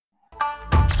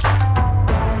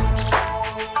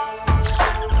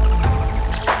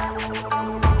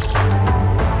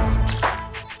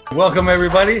Welcome,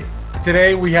 everybody.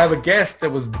 Today we have a guest that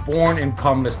was born in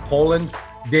communist Poland.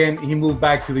 Then he moved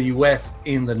back to the US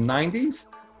in the 90s.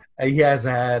 He has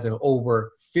had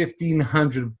over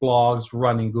 1,500 blogs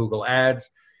running Google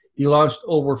Ads. He launched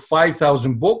over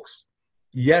 5,000 books.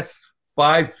 Yes,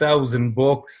 5,000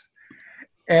 books.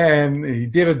 And he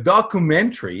did a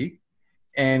documentary.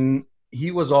 And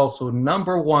he was also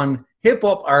 #1 hip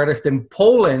hop artist in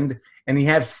Poland. And he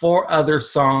had 4 other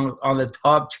songs on the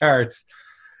top charts.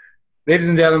 Ladies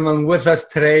and gentlemen, with us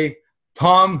today,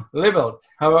 Tom Liebelt.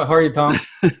 How are you, Tom?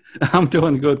 I'm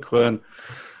doing good, Quinn.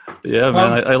 Yeah,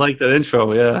 man, I like that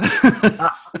intro, yeah.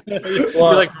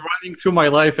 You're like running through my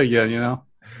life again, you know?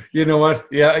 You know what?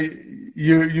 Yeah,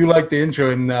 you like the intro,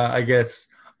 and I guess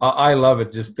I love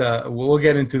it. Just we'll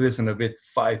get into this in a bit,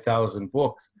 5,000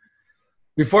 books.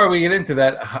 Before we get into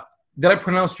that, did I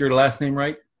pronounce your last name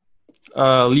right?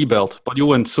 Liebelt, but you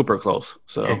went super close,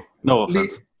 so okay. No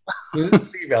offense.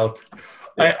 Liebelt.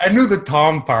 I knew the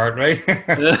Tom part, right?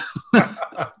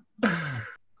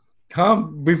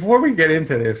 Tom, before we get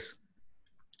into this,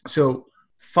 so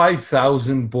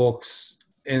 5,000 books,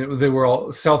 and they were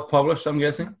all self-published, I'm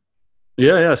guessing?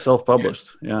 Yeah,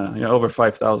 self-published. Yeah, over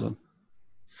 5,000.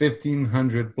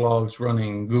 1,500 blogs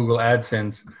running Google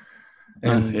AdSense.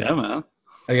 And yeah, man.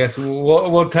 I guess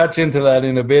we'll touch into that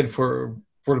in a bit for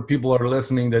the people that are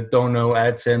listening that don't know.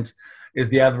 AdSense is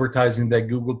the advertising that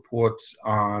Google puts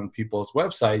on people's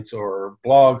websites or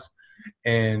blogs,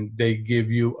 and they give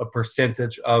you a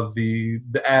percentage of the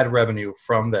ad revenue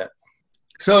from that.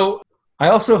 So I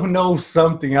also know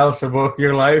something else about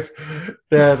your life,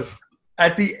 that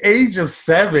at the age of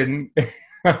 7,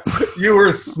 you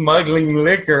were smuggling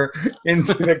liquor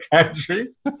into the country.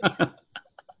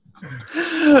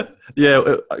 Yeah,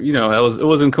 it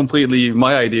wasn't completely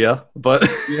my idea, but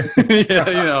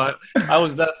yeah, I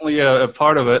was definitely a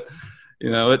part of it.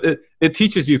 It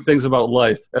teaches you things about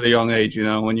life at a young age,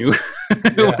 when you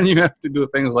when you have to do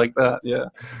things like that. Yeah,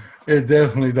 it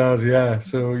definitely does. Yeah,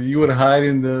 so you would hide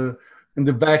in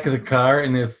the back of the car,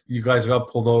 and if you guys got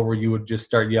pulled over, you would just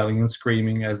start yelling and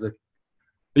screaming as the.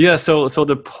 Yeah, so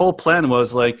the whole plan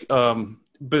was like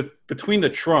between the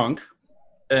trunk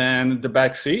and the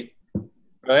back seat,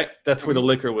 right? That's where the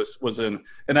liquor was in,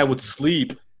 and I would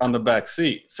sleep on the back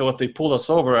seat. So if they pulled us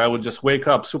over, I would just wake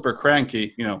up super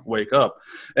cranky, wake up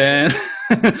and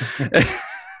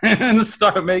and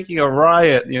start making a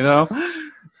riot,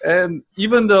 And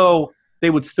even though they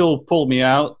would still pull me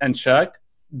out and check,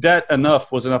 that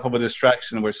was enough of a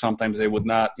distraction where sometimes they would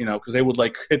not, because they would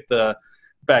like hit the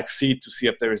back seat to see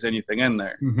if there was anything in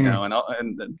there,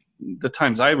 and the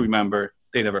times I remember,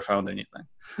 they never found anything.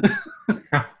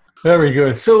 Very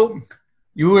good. So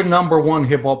you were #1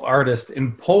 hip hop artist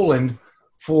in Poland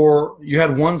you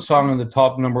had 1 song on the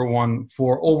top #1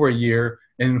 for over a year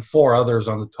and 4 others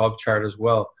on the top chart as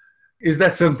well. Is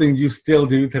that something you still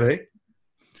do today?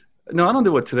 No, I don't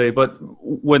do it today, but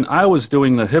when I was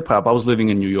doing the hip hop, I was living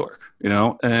in New York,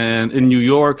 and in New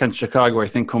York and Chicago, I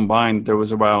think combined, there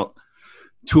was about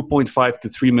 2.5 to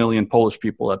 3 million Polish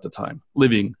people at the time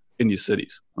living in these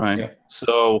cities, right? Yeah.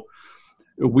 So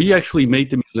we actually made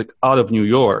the music out of New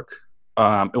York.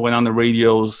 It went on the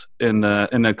radios in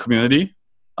that community,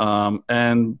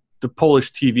 and the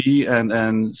Polish TV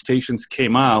and stations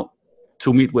came out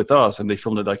to meet with us, and they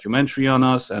filmed a documentary on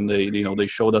us, and they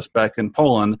showed us back in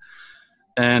Poland.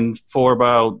 And for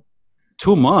about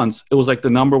 2 months, it was like the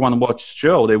 #1 watched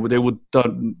show. They would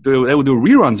do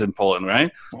reruns in Poland,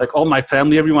 right? Like all my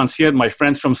family, everyone see it. My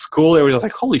friends from school, they were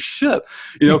like, "Holy shit!"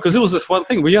 Because it was this one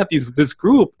thing. We had this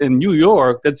group in New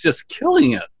York that's just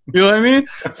killing it. You know what I mean?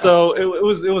 So it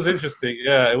was interesting.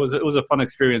 Yeah, it was a fun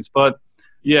experience. But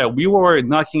yeah, we were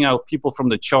knocking out people from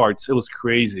the charts. It was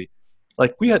crazy.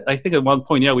 Like we had, I think at one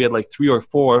point, we had like 3 or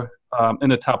 4 in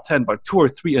the top 10, but 2 or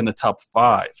 3 in the top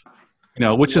 5.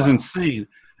 Which is insane.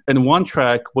 And 1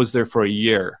 track was there for a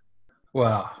year.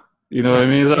 Wow. You know what I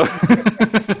mean? So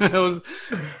it was,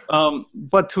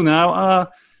 but to now,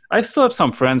 I still have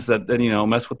some friends that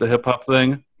mess with the hip hop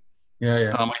thing.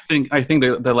 Yeah. I think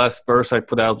the last verse I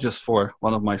put out just for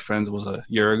one of my friends was a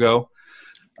year ago.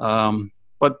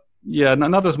 But yeah,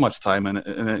 not as much time in it.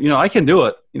 I can do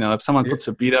it. If someone puts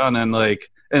a beat on and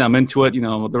I'm into it,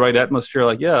 the right atmosphere,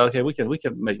 okay, we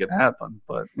can make it happen.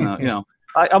 But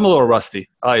I'm a little rusty.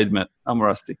 I admit, I'm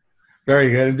rusty. Very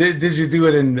good. Did you do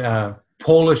it in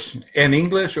Polish and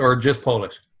English, or just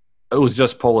Polish? It was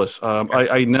just Polish.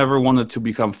 I never wanted to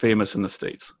become famous in the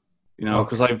States,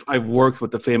 because I've worked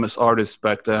with the famous artists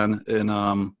back then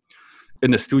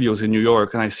in the studios in New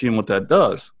York, and I seen what that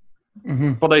does.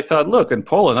 Mm-hmm. But I thought, look, in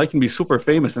Poland, I can be super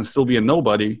famous and still be a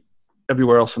nobody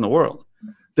everywhere else in the world.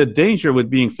 the danger with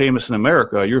being famous in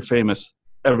America, you're famous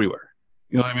everywhere.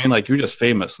 You know what I mean? Like, you're just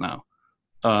famous now.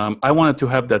 I wanted to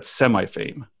have that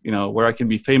semi-fame, where I can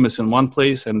be famous in one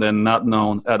place and then not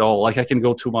known at all. Like, I can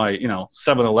go to my,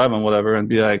 7-Eleven, whatever, and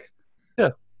be like,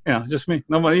 yeah, just me.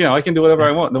 Nobody, I can do whatever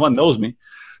I want. No one knows me.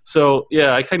 So,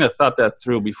 yeah, I kind of thought that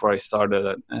through before I started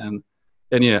it.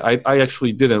 And yeah, I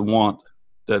actually didn't want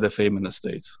the fame in the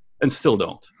States, and still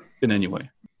don't in any way.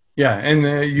 Yeah, and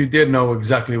you did know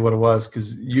exactly what it was,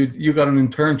 because you got an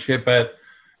internship at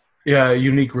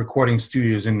Unique Recording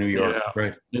Studios in New York,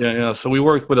 right? Yeah. So we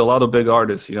worked with a lot of big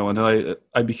artists, and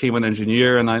I became an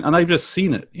engineer, and I've just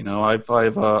seen it.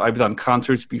 I've done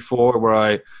concerts before where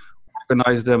I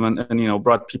organized them and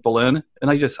brought people in, and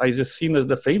I just seen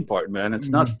the fame part, man. It's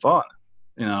not fun,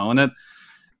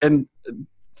 and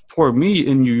for me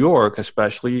in New York,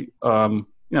 especially,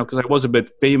 because I was a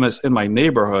bit famous in my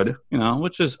neighborhood,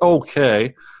 which is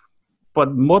okay,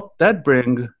 but what that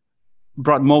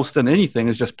brought most than anything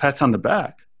is just pats on the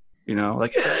back,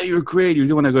 like, hey, you're great, you're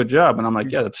doing a good job, and I'm like,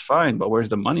 yeah, that's fine, but where's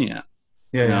the money at?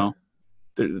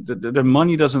 The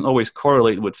money doesn't always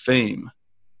correlate with fame,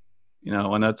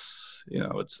 and that's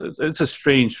it's a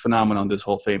strange phenomenon, this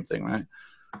whole fame thing, right?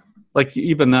 Like,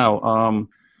 even now,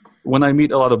 when I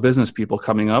meet a lot of business people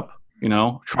coming up,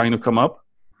 trying to come up,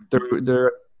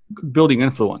 they're building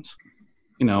influence,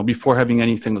 before having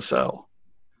anything to sell,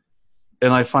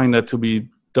 and I find that to be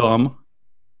dumb.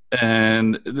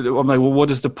 And I'm like, well,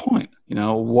 what is the point?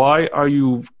 Why are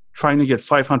you trying to get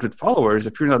 500 followers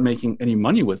if you're not making any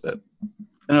money with it?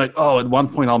 And like, oh, at one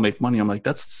point I'll make money. I'm like,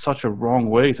 that's such a wrong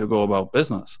way to go about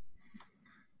business.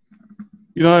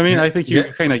 You know what I mean? I think you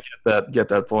kind of get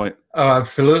that point. Oh,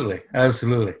 absolutely.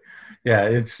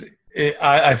 Yeah,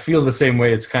 I feel the same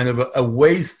way. It's kind of a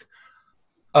waste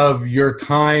of your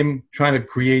time trying to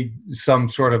create some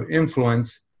sort of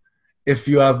influence if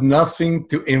you have nothing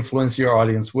to influence your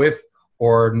audience with,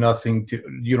 or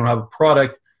you don't have a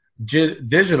product,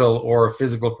 digital or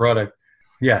physical product.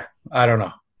 Yeah, I don't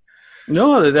know.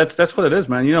 No, that's what it is,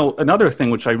 man. Another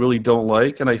thing which I really don't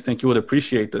like, and I think you would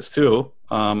appreciate this too,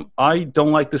 I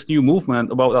don't like this new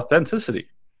movement about authenticity.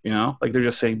 Like, they're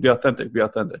just saying, be authentic, be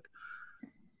authentic.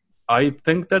 I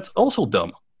think that's also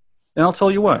dumb. And I'll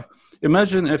tell you why.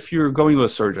 Imagine if you're going to a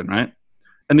surgeon, right?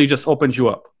 And they just opened you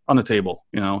up on the table,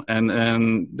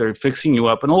 and they're fixing you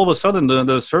up, and all of a sudden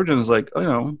the surgeon's like,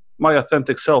 my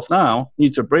authentic self now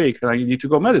needs a break, and I need to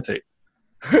go meditate.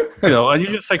 And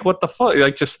you're just like, what the fuck?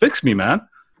 Like, just fix me, man.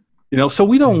 So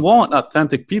we don't want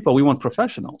authentic people. We want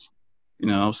professionals.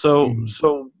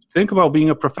 So think about being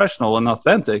a professional and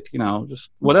authentic.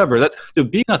 Just whatever.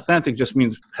 Being authentic just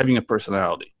means having a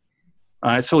personality. All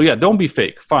right. So yeah, don't be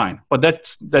fake. Fine, but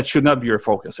that should not be your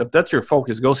focus. If that's your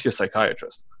focus, go see a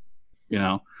psychiatrist.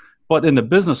 But in the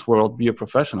business world, be a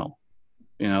professional.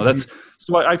 That's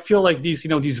so I feel like these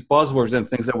buzzwords and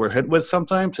things that we're hit with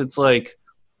sometimes, it's like,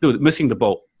 dude, missing the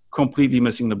boat, completely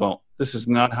missing the boat. This is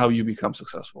not how you become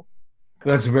successful.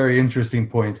 That's a very interesting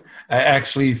point. I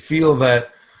actually feel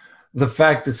that the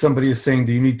fact that somebody is saying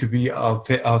that you need to be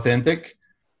authentic,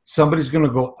 somebody's going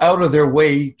to go out of their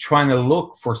way trying to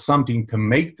look for something to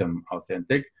make them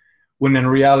authentic, when in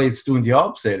reality it's doing the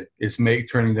opposite. It's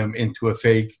turning them into a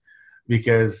fake,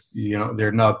 because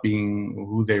they're not being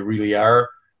who they really are.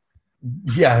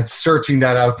 Yeah, it's searching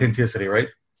that authenticity, right?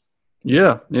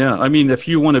 Yeah. I mean, if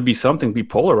you want to be something, be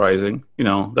polarizing.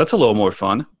 That's a little more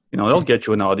fun. They'll get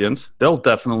you an audience. They'll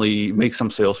definitely make some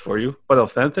sales for you. But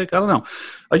authentic, I don't know.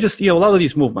 I just, a lot of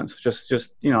these movements, just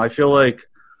I feel like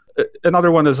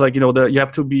another one is like, that you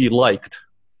have to be liked.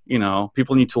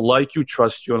 People need to like you,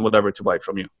 trust you, and whatever to buy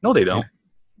from you. No, they don't. Yeah.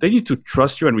 They need to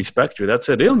trust you and respect you. That's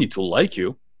it. They don't need to like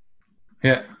you.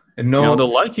 Yeah. And the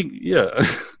liking, yeah.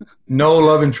 No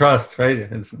love and trust, right?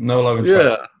 It's no love and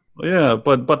trust. Yeah.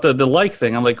 But the like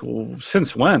thing, I'm like, well,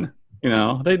 since when?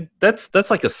 That's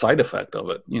like a side effect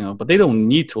of it, but they don't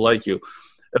need to like you.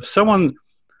 If someone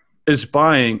is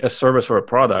buying a service or a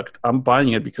product, I'm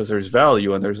buying it because there's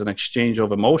value and there's an exchange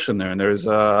of emotion there, and there's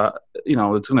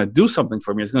it's going to do something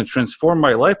for me. It's going to transform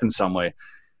my life in some way.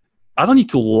 I don't need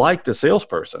to like the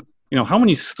salesperson. How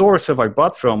many stores have I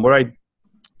bought from where I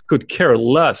could care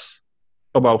less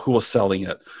about who was selling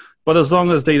it? But as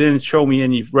long as they didn't show me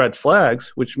any red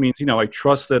flags, which means, I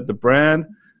trusted the brand,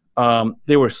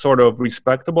 they were sort of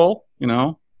respectable,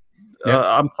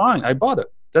 I'm fine. I bought it.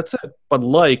 That's it. But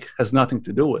like has nothing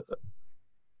to do with it.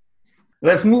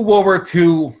 Let's move over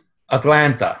to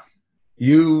Atlanta.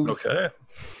 Okay.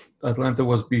 Atlanta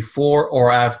was before or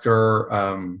after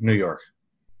New York?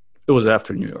 It was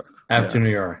after New York. After New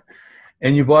York.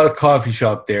 And you bought a coffee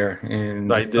shop there.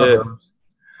 I did.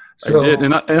 So, I did.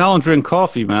 And I don't drink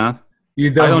coffee, man. You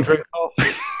I don't. don't drink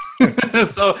coffee.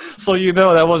 So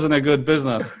that wasn't a good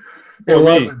business It for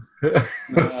me.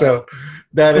 wasn't. So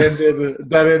that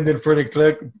ended pretty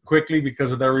quickly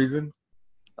because of that reason.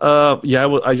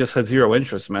 Yeah, I just had zero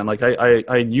interest, man. Like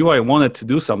I knew I wanted to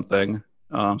do something,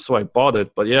 so I bought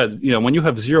it. But yeah, when you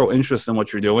have zero interest in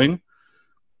what you're doing,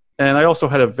 and I also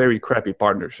had a very crappy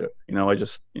partnership. I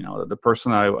just, the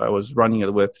person I was running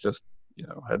it with just,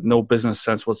 had no business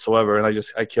sense whatsoever, and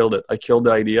I killed it. I killed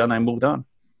the idea, and I moved on.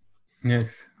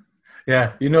 Yes.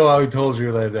 Yeah. I told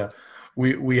you that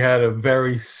we had a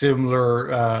very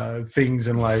similar things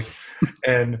in life,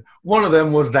 and one of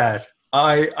them was that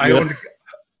I Yeah. owned.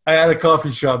 I had a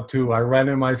coffee shop too. I ran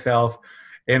it myself,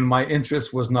 and my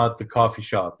interest was not the coffee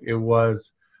shop. It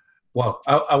was, well,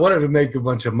 I wanted to make a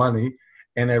bunch of money,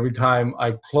 and every time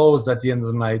I closed at the end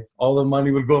of the night, all the money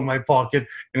would go in my pocket,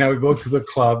 and I would go to the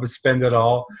club and spend it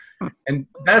all. And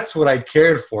that's what I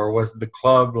cared for, was the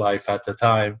club life at the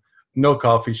time. No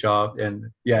coffee shop,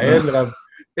 and yeah,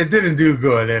 it didn't do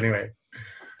good anyway.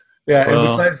 Yeah, and Well,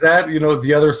 besides that,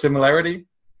 the other similarity,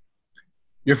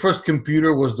 your first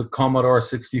computer was the Commodore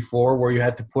 64, where you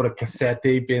had to put a cassette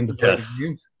tape in to play the yes.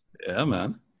 games. Yeah,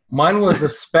 man. Mine was the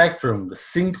Spectrum, the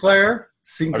Sinclair.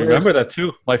 I remember that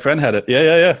too. My friend had it.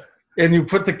 Yeah. And you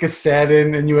put the cassette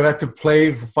in, and you would have to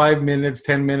play for 5 minutes,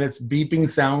 10 minutes, beeping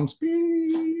sounds.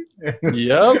 Beep.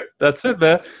 Yep, that's it,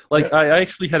 man. Like I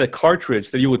actually had a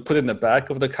cartridge that you would put in the back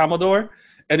of the Commodore,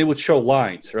 and it would show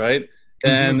lines, right?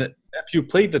 And if you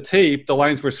played the tape, the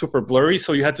lines were super blurry,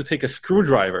 so you had to take a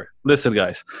screwdriver. Listen,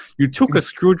 guys, you took a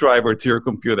screwdriver to your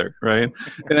computer, right?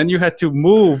 And then you had to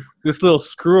move this little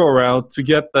screw around to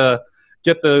get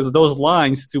those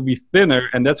lines to be thinner,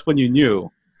 and that's when you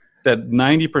knew that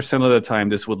 90% of the time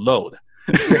this would load.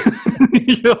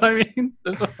 You know what I mean?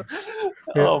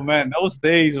 Oh man, those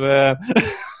days, man.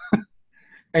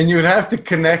 And you would have to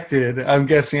connect it. I'm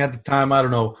guessing at the time, I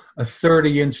don't know, a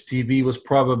 30-inch TV was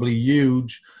probably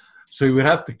huge. So you would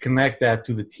have to connect that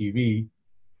to the TV.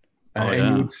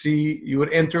 And you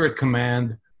would enter a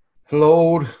command,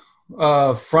 load,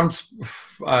 front,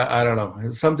 I don't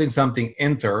know, something,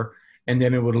 enter, and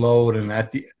then it would load.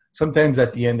 And sometimes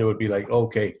at the end, it would be like,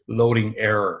 okay, loading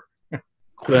error.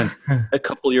 Quinn, a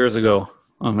couple years ago,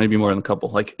 maybe more than a couple,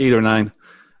 like 8 or 9,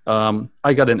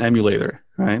 I got an emulator,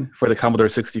 right, for the Commodore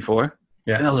 64.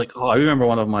 Yeah. And I was like, I remember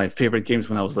one of my favorite games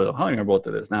when I was little. I don't remember what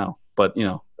it is now, but,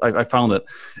 I found it.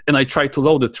 And I tried to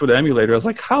load it through the emulator. I was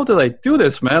like, how did I do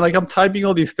this, man? Like, I'm typing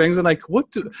all these things, and like,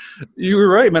 you were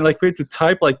right, man. Like, we had to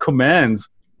type, like, commands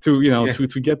to,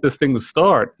 to get this thing to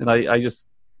start. And I just,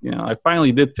 I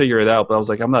finally did figure it out, but I was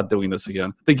like, I'm not doing this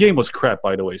again. The game was crap,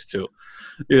 by the way, too.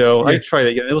 I tried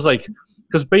it again. It was like,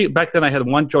 because back then I had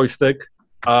one joystick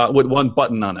with one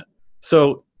button on it.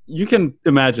 So you can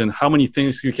imagine how many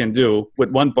things you can do with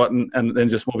one button and then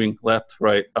just moving left,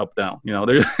 right, up, down.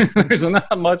 There's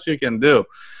not much you can do.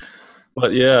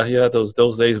 But yeah,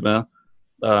 those days, man.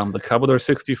 The Commodore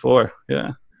 64,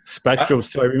 yeah. Spectrum,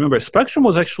 too. I remember Spectrum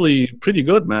was actually pretty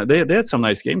good, man. They had some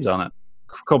nice games on it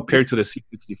compared to the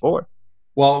C64.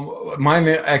 Well, mine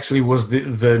actually was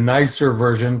the nicer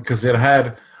version, because it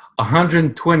had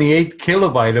 128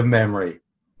 kilobyte of memory.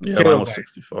 Yeah, mine was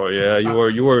 64. Yeah, you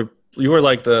were like you were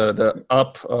like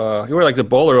the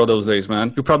bowler of those days,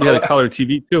 man. You probably had a color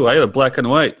TV too. I had a black and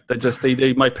white. That just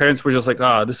my parents were just like,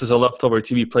 this is a leftover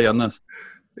TV. Play on this.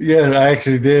 Yeah, I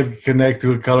actually did connect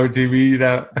to a color TV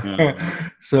now.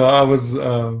 So I was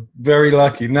very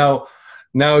lucky. Now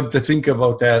to think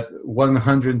about that,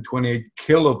 128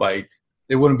 kilobyte,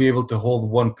 they wouldn't be able to hold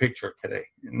one picture today.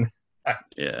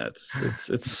 Yeah,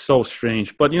 it's so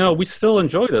strange, but we still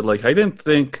enjoyed it. Like, I didn't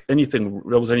think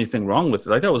there was anything wrong with it.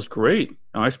 Like, that was great.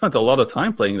 I spent a lot of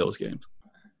time playing those games.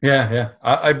 Yeah.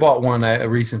 I bought one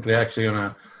recently, actually, on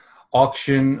an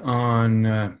auction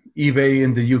on eBay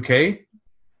in the UK,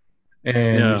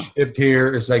 and shipped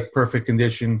here. It's like perfect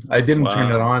condition. I didn't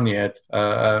turn it on yet.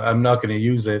 I'm not going to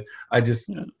use it. I just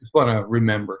want to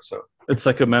remember. So it's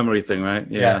like a memory thing, right?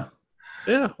 Yeah.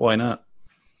 Why not?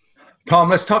 Tom,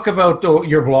 let's talk about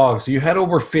your blogs. You had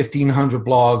over 1,500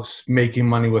 blogs making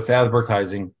money with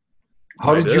advertising.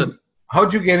 How did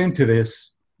you get into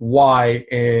this? Why?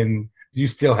 And do you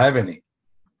still have any?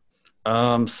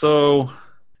 So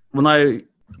when I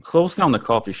closed down the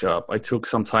coffee shop, I took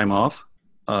some time off.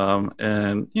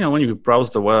 And when you browse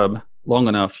the web long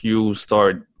enough, you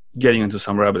start getting into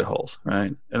some rabbit holes,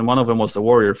 right? And one of them was the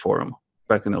Warrior Forum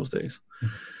back in those days.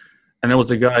 And there was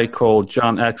a guy called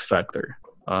John X Factor.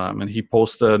 And he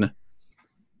posted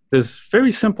this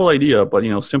very simple idea, but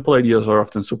simple ideas are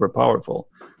often super powerful.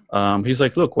 He's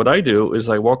like, look, what I do is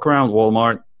I walk around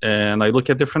Walmart and I look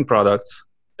at different products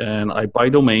and I buy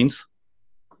domains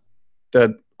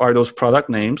that are those product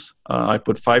names. I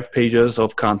put 5 pages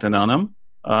of content on them,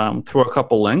 throw a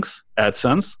couple links,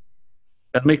 AdSense,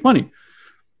 and make money.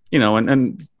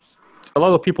 And a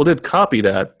lot of people did copy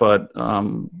that, but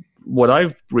what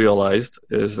I've realized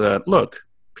is that, look,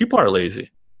 people are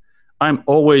lazy. I'm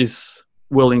always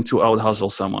willing to out-hustle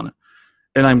someone,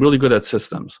 and I'm really good at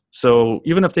systems. So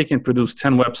even if they can produce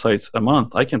 10 websites a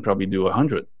month, I can probably do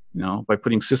 100, by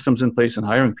putting systems in place and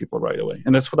hiring people right away.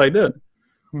 And that's what I did.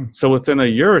 So within a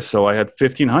year or so, I had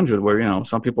 1,500 where,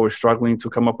 some people were struggling to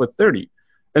come up with 30.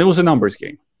 And it was a numbers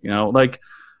game,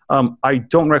 I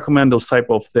don't recommend those type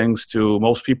of things to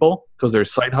most people because they're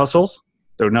side hustles.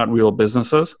 They're not real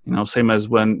businesses, same as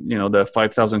when, the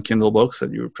 5,000 Kindle books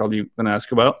that you were probably going to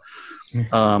ask about.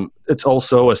 It's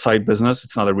also a side business.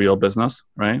 It's not a real business,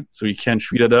 right? So you can't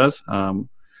treat it as.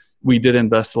 We did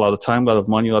invest a lot of time, a lot of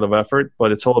money, a lot of effort,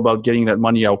 but it's all about getting that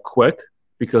money out quick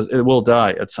because it will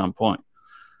die at some point.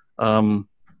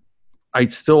 I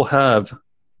still have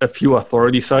a few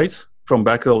authority sites from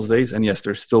back in those days, and yes,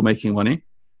 they're still making money.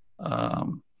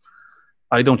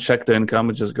 I don't check the income.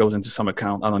 It just goes into some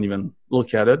account. I don't even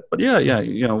look at it. But yeah,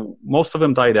 most of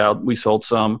them died out. We sold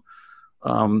some.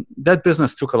 That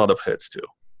business took a lot of hits too,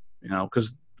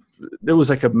 because there was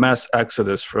like a mass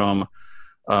exodus from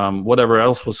whatever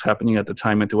else was happening at the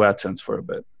time into AdSense for a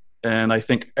bit. And I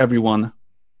think everyone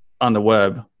on the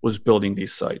web was building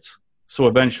these sites. So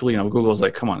eventually, Google's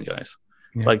like, come on, guys.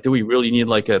 Yeah. Like, do we really need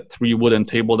like a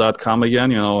 3woodandtable.com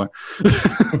again, or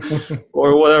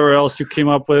whatever else you came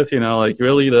up with, like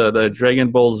really the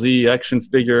Dragon Ball Z action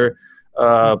figure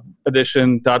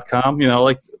edition.com,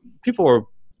 like people were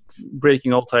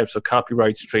breaking all types of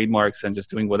copyrights, trademarks, and just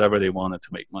doing whatever they wanted to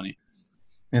make money.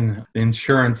 And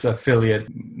insurance affiliate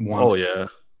ones. Oh, yeah.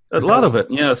 A lot of it.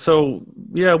 Yeah. So,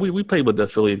 yeah, we played with the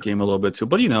affiliate game a litit bit too.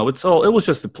 But, it was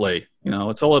just a play.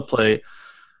 It's all a play.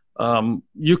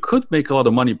 You could make a lot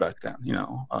of money back then.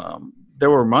 There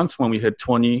were months when we hit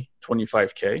 20,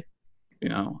 25K,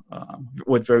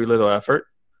 with very little effort.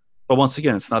 But once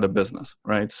again, it's not a business,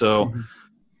 right? So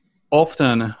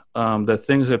often the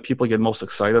things that people get most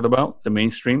excited about, the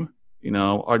mainstream,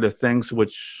 are the things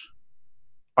which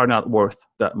are not worth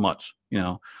that much.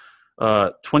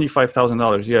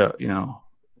 $25,000, yeah,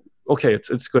 okay,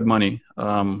 it's good money.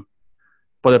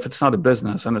 But if it's not a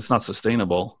business and it's not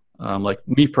sustainable, like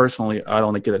me personally, I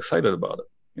don't get excited about it.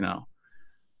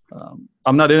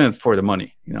 I'm not in it for the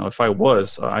money. If I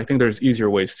was, I think there's easier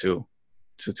ways to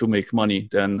make money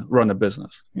than run a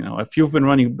business. If you've been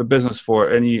running a business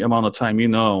for any amount of time,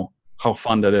 how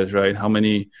fun that is, right? How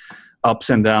many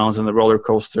ups and downs and the roller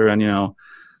coaster, and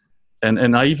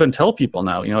and I even tell people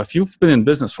now, if you've been in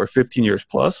business for 15 years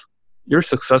plus, you're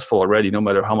successful already, no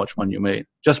matter how much money you made,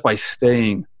 just by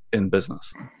staying in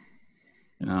business.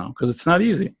 Because it's not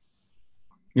easy.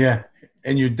 Yeah,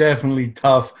 and you're definitely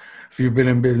tough if you've been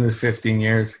in business 15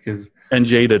 years. And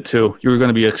jaded too. You're going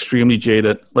to be extremely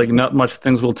jaded. Like not much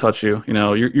things will touch you.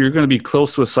 You're going to be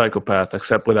close to a psychopath,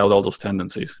 except without all those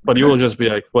tendencies. But you will just be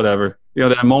like, whatever.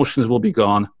 The emotions will be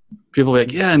gone. People will be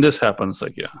like, yeah, and this happens.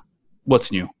 Like, yeah,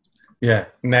 what's new? Yeah,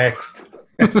 next.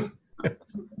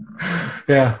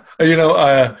 Yeah,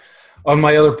 on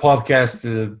my other podcast,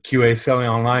 QA Selling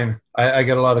Online, I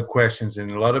get a lot of questions,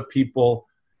 and a lot of people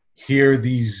hear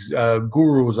these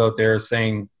gurus out there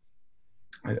saying,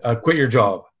 quit your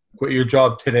job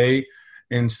today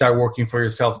and start working for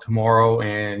yourself tomorrow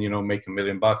and, make $1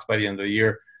 million by the end of the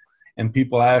year. And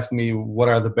people ask me, what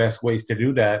are the best ways to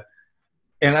do that?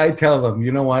 And I tell them,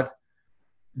 you know what?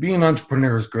 Being an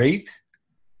entrepreneur is great,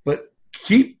 but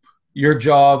keep your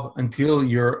job until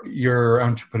your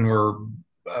entrepreneur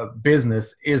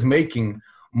business is making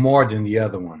more than the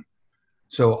other one.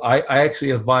 So I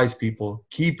actually advise people,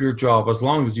 keep your job as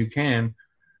long as you can,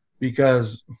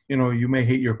 because, you may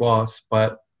hate your boss,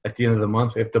 but at the end of the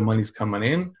month, if the money's coming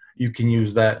in, you can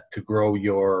use that to grow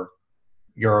your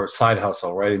side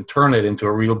hustle, right? And turn it into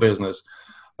a real business.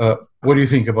 What do you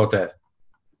think about that?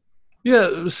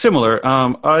 Yeah, similar.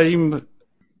 I'm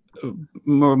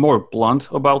more blunt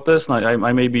about this, and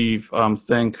I maybe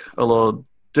think a little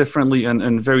differently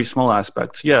in very small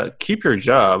aspects. Yeah, keep your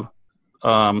job.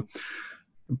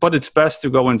 But it's best to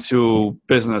go into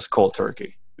business cold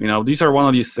turkey. These are one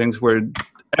of these things where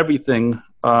everything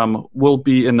will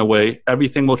be in the way.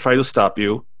 Everything will try to stop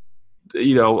you.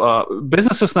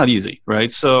 Business is not easy,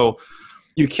 right? So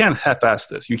you can't half-ass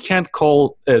this. You can't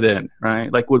call it in, right?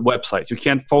 Like with websites, you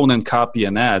can't phone and copy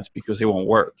an ads because they won't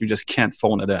work. You just can't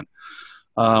phone it in.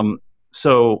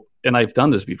 And I've done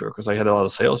this before because I had a lot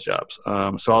of sales jobs.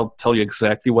 So I'll tell you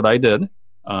exactly what I did.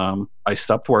 I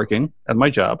stopped working at my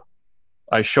job.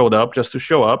 I showed up just to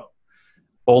show up.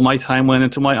 All my time went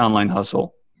into my online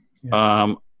hustle.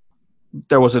 Yeah.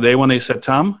 There was a day when they said,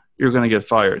 Tom, you're going to get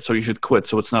fired, so you should quit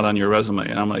so it's not on your resume.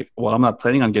 And I'm like, well, I'm not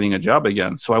planning on getting a job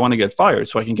again. So I want to get fired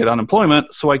so I can get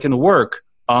unemployment so I can work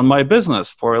on my business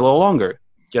for a little longer.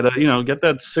 Get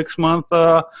that 6-month,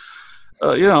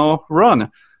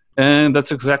 run. And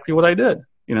that's exactly what I did.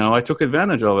 I took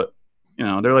advantage of it.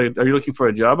 They're like, are you looking for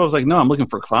a job? I was like, no, I'm looking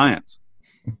for clients.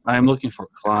 I'm looking for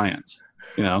clients,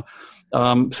 so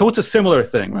it's a similar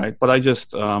thing, right? But I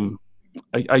just,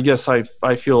 I guess I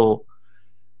feel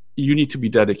you need to be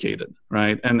dedicated,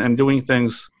 right? And doing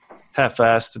things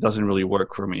half-assed doesn't really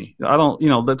work for me. I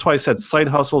don't, that's why I said side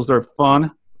hustles, they're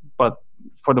fun, but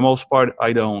for the most part,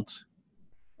 I don't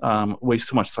waste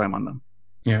too much time on them.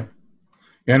 Yeah.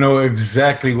 I know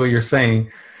exactly what you're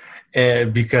saying,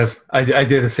 because I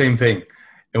did the same thing.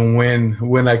 And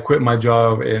when I quit my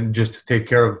job and just to take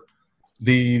care of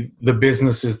the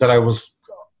businesses that I was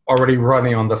already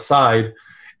running on the side,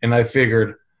 and I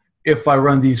figured if I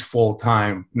run these full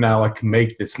time, now I can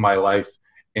make this my life.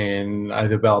 And I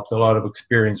developed a lot of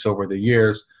experience over the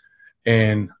years,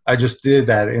 and I just did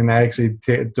that. And I actually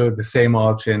did the same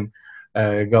option,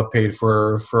 got paid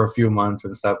for a few months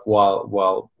and stuff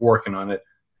while working on it.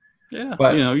 Yeah,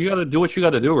 but you got to do what you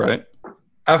got to do, right?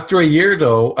 After a year,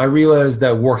 though, I realized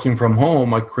that working from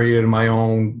home, I created my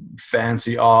own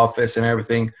fancy office and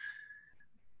everything.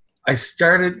 I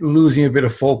started losing a bit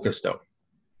of focus, though,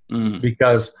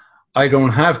 because I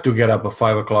don't have to get up at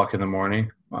 5 o'clock in the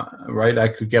morning, right? I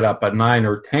could get up at 9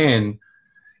 or 10,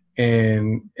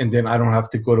 and then I don't have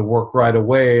to go to work right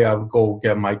away. I'll go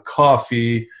get my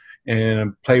coffee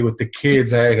and play with the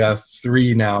kids. I got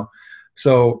 3 now.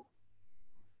 So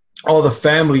all the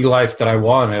family life that I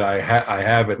wanted, I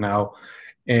have it now.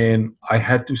 And I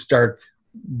had to start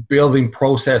building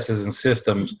processes and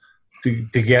systems to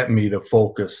get me to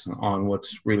focus on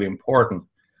what's really important.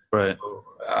 Right. So,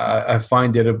 I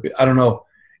find it a bit, I don't know,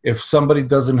 if somebody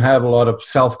doesn't have a lot of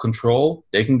self-control,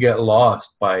 they can get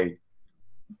lost by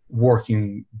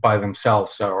working by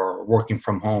themselves or working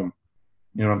from home.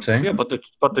 You know what I'm saying? Yeah, but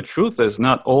the truth is,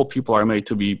 not all people are made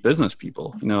to be business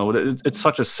people. It's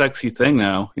such a sexy thing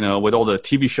now. With all the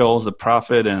TV shows, The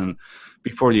Prophet, and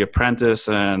before The Apprentice,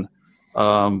 and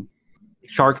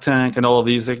Shark Tank, and all of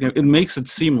these. It makes it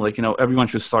seem like everyone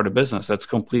should start a business. That's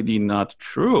completely not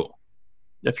true.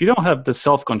 If you don't have the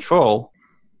self-control,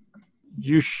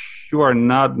 you are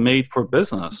not made for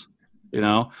business.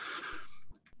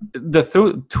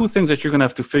 The two things that you're going to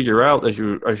have to figure out as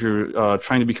you're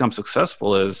trying to become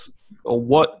successful is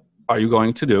what are you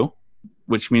going to do,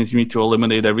 which means you need to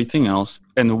eliminate everything else,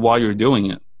 and why you're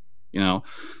doing it. In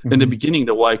the beginning,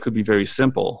 the why could be very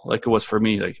simple, like it was for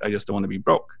me. Like, I just don't want to be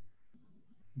broke.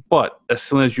 But as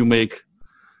soon as you make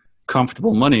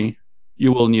comfortable money,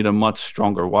 you will need a much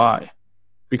stronger why,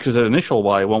 because the initial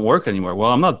why won't work anymore.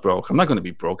 Well, I'm not broke. I'm not going to be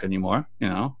broke anymore.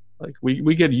 Like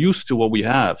we get used to what we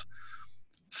have.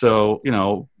 So,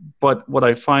 but what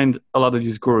I find a lot of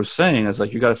these gurus saying is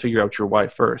like, you got to figure out your why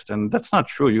first. And that's not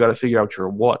true. You got to figure out your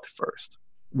what first.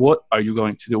 What are you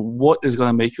going to do? What is going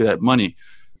to make you that money?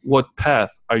 What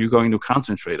path are you going to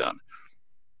concentrate on?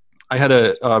 I had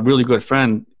a really good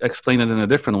friend explain it in a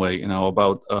different way,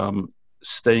 about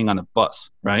staying on a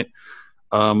bus, right?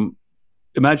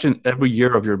 Imagine every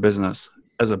year of your business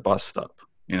as a bus stop,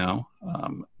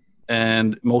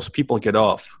 and most people get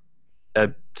off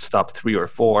at stop 3 or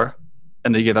 4,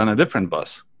 and they get on a different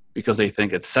bus because they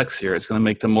think it's sexier, it's going to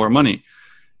make them more money.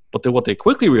 But then what they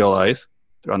quickly realize,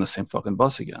 they're on the same fucking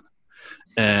bus again,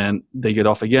 and they get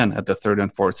off again at the 3rd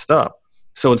and 4th stop.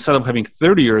 So instead of having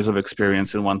 30 years of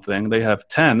experience in one thing, they have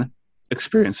 10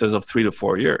 experiences of 3 to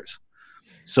 4 years.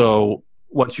 So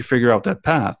once you figure out that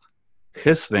path,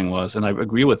 his thing was, and I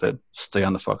agree with it, stay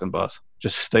on the fucking bus.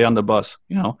 Just stay on the bus,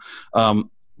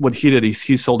 What he did,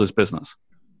 he sold his business.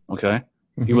 Okay.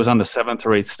 Mm-hmm. He was on the 7th or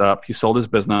 8th stop. He sold his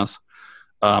business.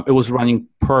 It was running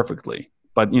perfectly,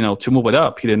 but to move it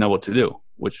up, he didn't know what to do,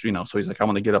 which, so he's like, I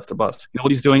want to get off the bus. You know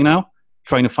what he's doing now?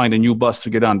 Trying to find a new bus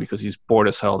to get on because he's bored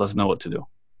as hell, doesn't know what to do.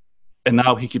 And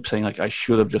now he keeps saying like, I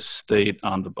should have just stayed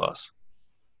on the bus.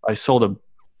 I sold a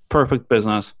perfect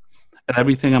business, and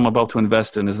everything I'm about to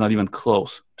invest in is not even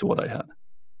close to what I had.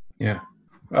 Yeah.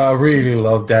 I really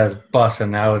love that bus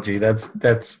analogy.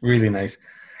 That's really nice.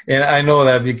 And I know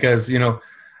that because,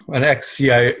 an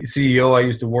ex-CEO I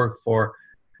used to work for,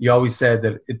 he always said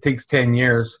that it takes 10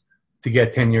 years to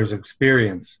get 10 years of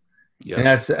experience. Yes. And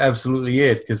that's absolutely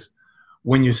it. Because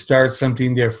when you start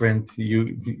something different,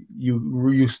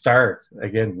 you start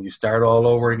again. You start all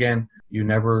over again. You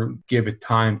never give it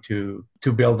time to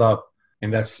build up.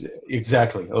 And that's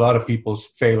exactly, a lot of people's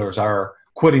failures are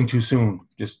quitting too soon,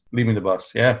 just leaving the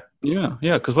bus. Yeah. Yeah,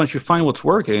 yeah. Because once you find what's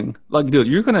working, like, dude,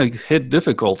 you're gonna hit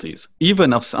difficulties,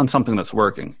 even on something that's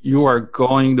working. You are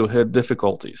going to hit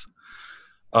difficulties.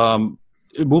 Um,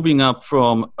 Moving up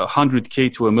from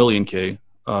 100K to a million K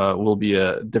will be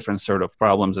a different sort of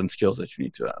problems and skills that you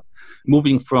need to have.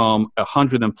 Moving from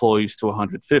 100 employees to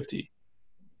 150,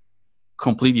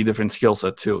 completely different skill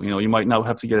set too. You know, you might now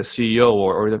have to get a CEO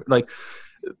or like,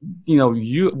 you know,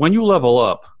 when you level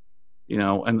up, you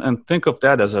know, and think of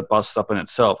that as a bus stop in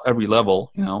itself. Every level,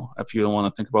 you know, if you don't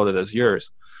want to think about it as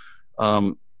yours,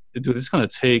 dude, it's going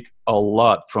to take a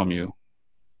lot from you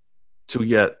to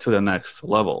get to the next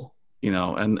level, you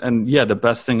know. And yeah, the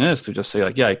best thing is to just say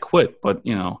like, yeah, I quit, but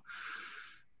you know,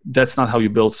 that's not how you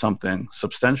build something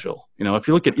substantial. You know, if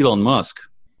you look at Elon Musk,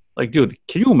 like, dude,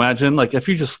 can you imagine, like, if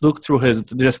you just look through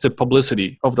just the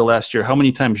publicity of the last year, how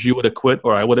many times you would have quit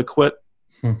or I would have quit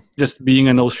just being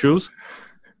in those shoes?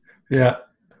 Yeah.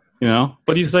 You know,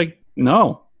 but he's like,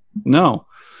 no.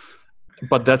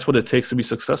 But that's what it takes to be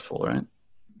successful, right?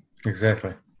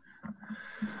 Exactly.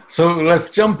 So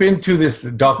let's jump into this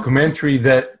documentary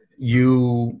that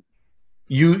you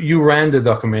ran the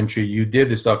documentary. You did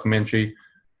this documentary.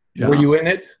 Yeah. Were you in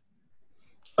it?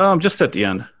 Just at the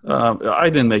end. I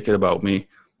didn't make it about me.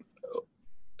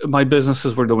 My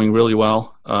businesses were doing really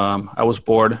well. I was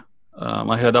bored.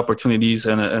 I had opportunities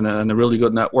and a really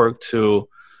good network to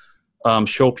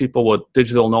show people what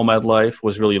digital nomad life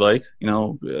was really like. You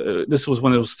know, this was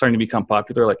when it was starting to become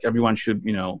popular. Like, everyone should,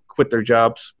 you know, quit their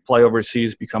jobs, fly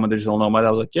overseas, become a digital nomad.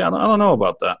 I was like, yeah, I don't know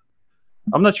about that.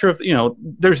 I'm not sure if, you know,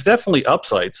 there's definitely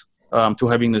upsides to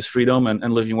having this freedom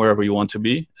and living wherever you want to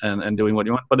be and doing what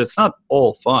you want, but it's not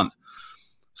all fun.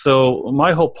 So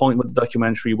my whole point with the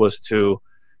documentary was to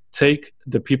take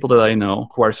the people that I know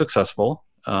who are successful,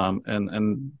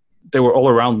 and they were all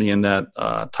around me in that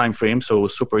time frame, so it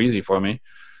was super easy for me,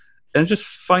 and just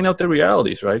find out the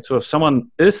realities, right? So if someone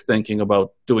is thinking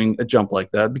about doing a jump like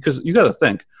that, because you got to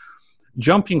think,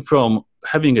 jumping from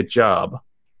having a job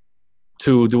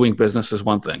to doing business is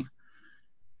one thing.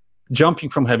 Jumping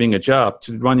from having a job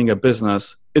to running a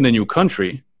business in a new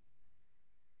country,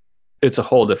 it's a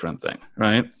whole different thing,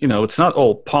 right? You know, it's not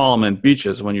all palm and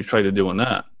beaches when you try to doing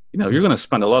that. You know, you're going to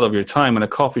spend a lot of your time in a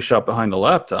coffee shop behind a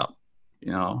laptop.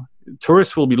 You know,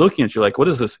 tourists will be looking at you like, what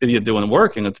is this idiot doing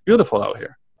working? It's beautiful out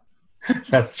here.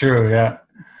 That's true. Yeah.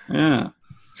 Yeah.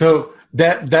 So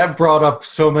that brought up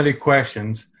so many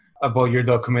questions about your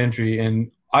documentary.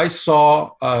 And I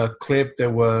saw a clip that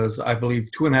was, I believe,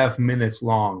 2.5 minutes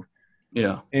long.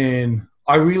 Yeah. And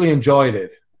I really enjoyed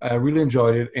it.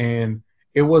 And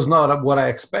it was not what I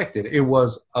expected. It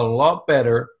was a lot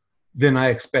better than I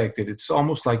expected. It's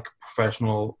almost like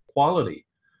professional quality.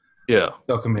 Yeah.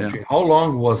 Documentary. Yeah. How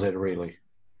long was it really?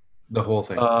 The whole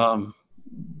thing?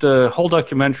 The whole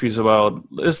documentary is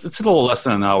it's a little less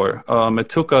than an hour. It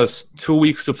took us 2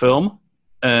 weeks to film,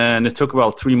 and it took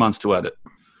about 3 months to edit.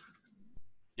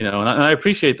 You know, and I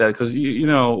appreciate that because, you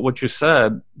know, what you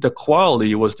said, the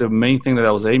quality was the main thing that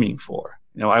I was aiming for.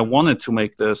 You know, I wanted to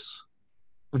make this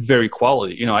very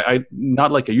quality. You know, I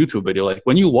not like a YouTube video. Like,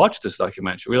 when you watch this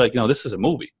documentary, you're like, you know, this is a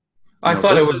movie. I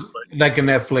thought it was like a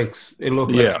Netflix. It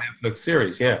looked like a Netflix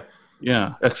series, yeah.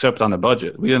 Yeah, except on the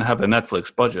budget. We didn't have a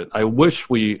Netflix budget. I wish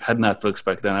we had Netflix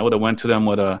back then. I would have went to them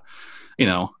with a, you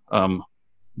know,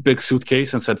 big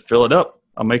suitcase and said, fill it up.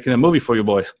 I'm making a movie for you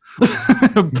boys.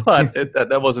 But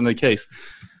that wasn't the case.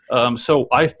 So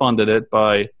I funded it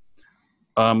by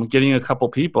getting a couple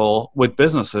people with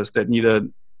businesses that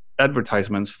needed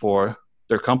advertisements for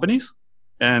their companies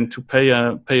and to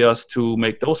pay us to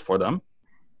make those for them.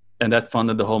 And that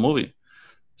funded the whole movie.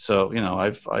 So, you know,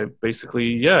 I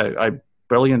basically, I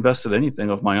barely invested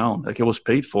anything of my own. Like, it was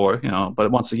paid for, you know,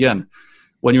 but once again,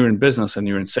 when you're in business and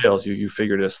you're in sales, you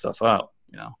figure this stuff out,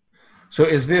 you know. So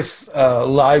is this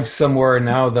live somewhere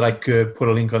now that I could put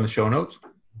a link on the show notes?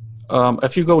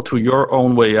 If you go to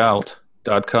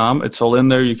yourownwayout.com, it's all in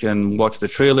there. You can watch the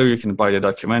trailer. You can buy the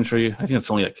documentary. I think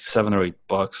it's only like $7 or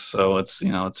 $8. So it's,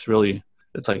 you know, it's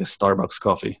like a Starbucks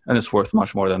coffee, and it's worth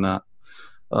much more than that.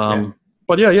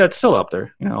 But yeah, it's still up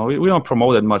there. You know, we don't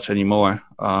promote it much anymore.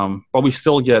 But we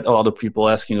still get a lot of people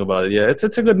asking about it. Yeah, it's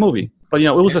a good movie. But, you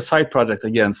know, it was a side project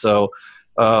again. So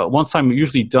once I'm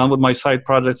usually done with my side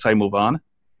projects, I move on.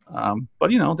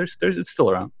 But, you know, it's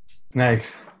still around.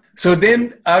 Nice. So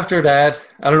then after that,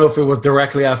 I don't know if it was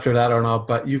directly after that or not,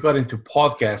 but you got into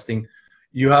podcasting.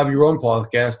 You have your own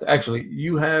podcast. Actually,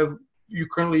 you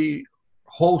currently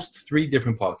host 3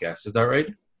 different podcasts. Is that right?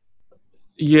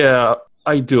 Yeah,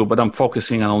 I do, but I'm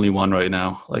focusing on only one right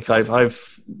now. Like,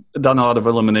 I've done a lot of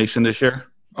elimination this year.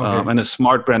 Okay. And the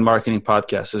smart brand marketing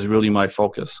podcast is really my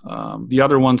focus. The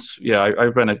other ones, I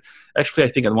ran actually, I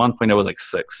think at one point I was like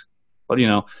 6. But,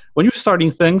 when you're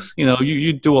starting things,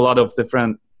 you do a lot of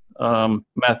different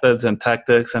methods and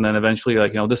tactics. And then eventually,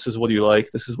 this is what you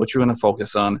like. This is what you're going to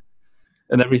focus on.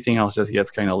 And everything else just gets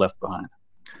kind of left behind.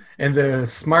 And the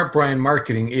Smart Brand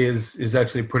Marketing is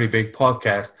actually a pretty big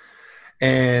podcast.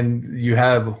 And you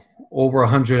have over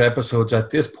 100 episodes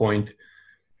at this point.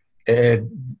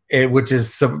 Which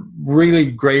is some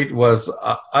really great was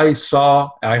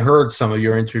I heard some of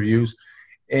your interviews,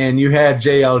 and you had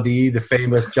JLD, the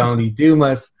famous John Lee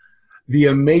Dumas, the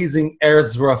amazing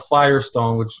Ezra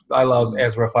Firestone, which I love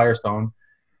Ezra Firestone,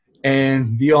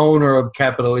 and the owner of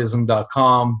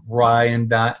capitalism.com, Ryan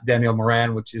Daniel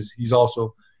Moran, he's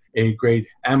also a great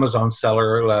Amazon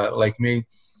seller like me.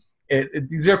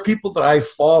 These are people that I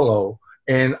follow,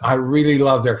 and I really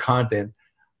love their content.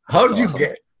 How'd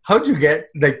you get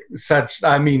like such?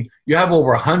 I mean, you have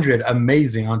over 100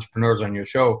 amazing entrepreneurs on your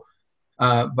show,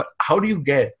 but how do you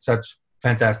get such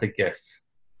fantastic guests?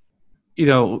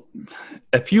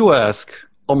 If you ask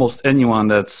almost anyone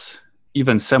that's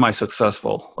even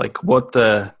semi-successful, like what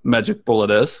the magic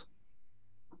bullet is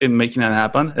in making that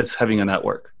happen, it's having a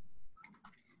network.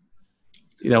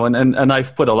 And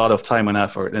I've put a lot of time and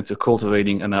effort into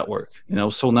cultivating a network.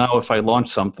 So now if I launch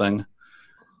something,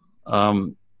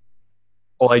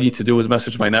 all I need to do is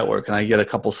message my network and I get a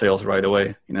couple sales right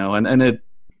away, and it,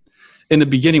 in the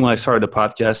beginning when I started the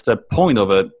podcast, the point of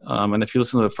it, and if you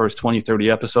listen to the first 20, 30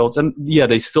 episodes, and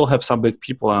they still have some big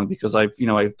people on because I've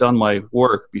done my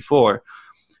work before,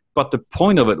 but the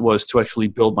point of it was to actually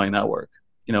build my network,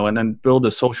 and then build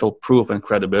the social proof and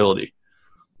credibility,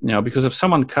 because if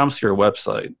someone comes to your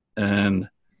website and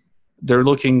they're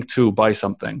looking to buy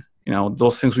something,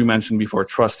 those things we mentioned before,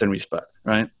 trust and respect,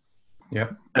 right?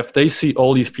 Yeah. If they see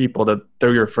all these people that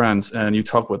they're your friends and you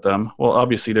talk with them, well,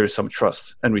 obviously there's some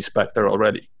trust and respect there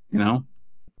already,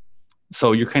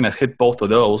 So you kind of hit both of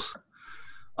those.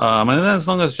 And then as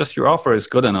long as just your offer is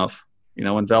good enough,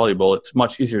 and valuable, it's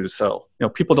much easier to sell.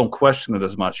 People don't question it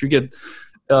as much. You get,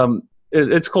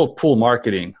 it's called pull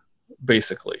marketing,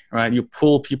 basically, right? You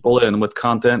pull people in with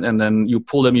content and then you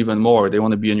pull them even more. They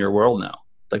want to be in your world now.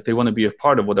 Like they want to be a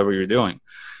part of whatever you're doing.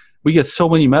 We get so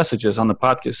many messages on the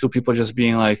podcast, so people just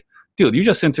being like, dude, you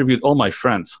just interviewed all my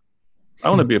friends. I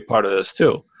want to be a part of this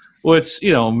too, which,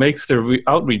 makes the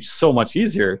outreach so much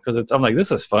easier because I'm like,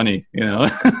 this is funny,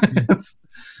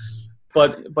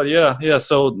 but yeah.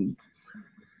 So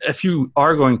if you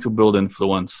are going to build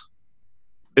influence,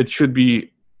 it should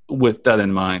be with that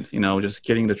in mind, just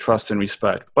getting the trust and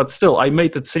respect. But still, I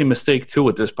made the same mistake too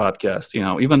with this podcast,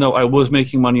 even though I was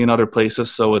making money in other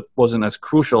places, so it wasn't as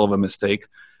crucial of a mistake.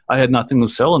 I had nothing to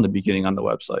sell in the beginning on the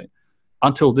website.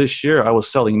 Until this year, I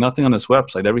was selling nothing on this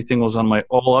website. Everything was on my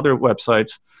all other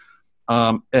websites,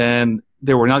 and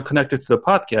they were not connected to the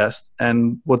podcast.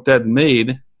 And what that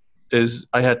made is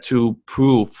I had to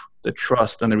prove the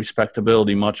trust and the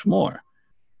respectability much more.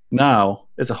 Now,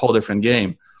 it's a whole different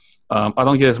game. I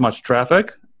don't get as much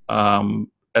traffic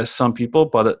as some people,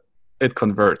 but it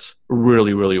converts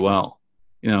really, really well.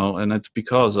 And it's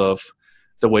because of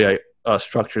the way I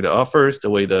structure the offers, the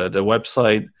way the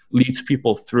website leads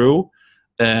people through,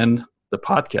 and the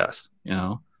podcast.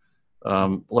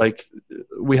 Like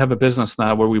we have a business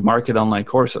now where we market online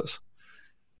courses,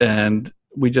 and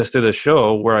we just did a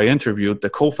show where I interviewed the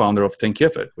co-founder of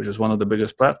Thinkific, which is one of the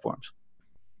biggest platforms.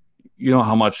 You know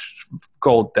how much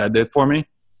gold that did for me?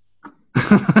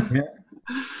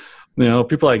 Yeah.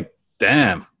 People are like,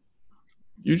 damn,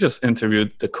 you just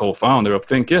interviewed the co-founder of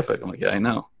Thinkific. I'm like, yeah, I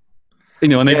know.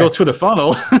 And they go through the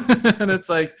funnel and it's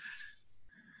like,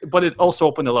 but it also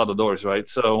opened a lot of doors, right?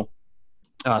 So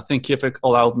Thinkific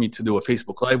allowed me to do a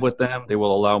Facebook Live with them. They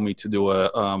will allow me to do a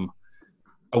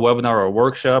webinar or a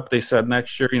workshop. They said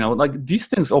next year, like these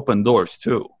things open doors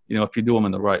too, if you do them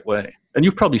in the right way. And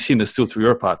you've probably seen this too through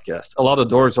your podcast. A lot of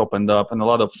doors opened up and a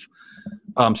lot of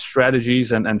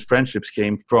strategies and friendships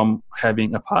came from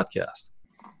having a podcast.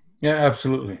 Yeah,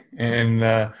 absolutely.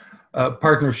 And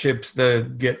partnerships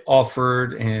that get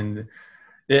offered, and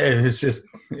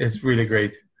it's really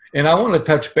great. And I want to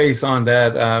touch base on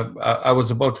that. I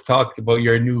was about to talk about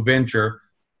your new venture,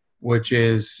 which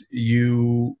is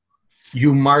you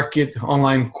market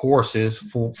online courses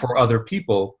for other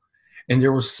people. And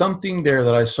there was something there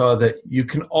that I saw that you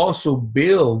can also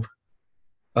build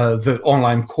the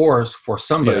online course for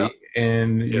somebody,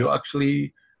 and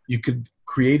you could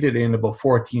create it in about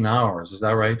 14 hours. Is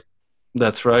that right?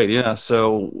 That's right. Yeah.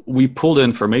 So we pulled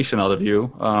information out of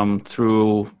you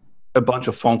through a bunch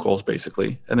of phone calls,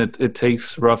 basically, and it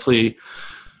takes roughly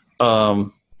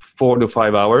 4 4 to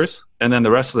 5 hours, and then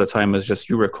the rest of the time is just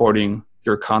you recording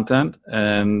your content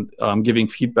and giving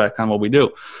feedback on what we do.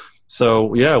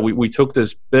 So yeah, we took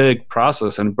this big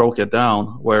process and broke it down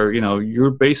where,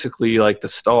 you're basically like the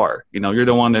star. You're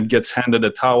the one that gets handed a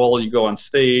towel, you go on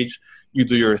stage, you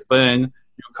do your thing,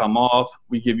 you come off,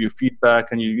 we give you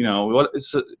feedback, and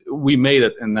we made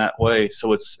it in that way.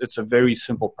 So it's a very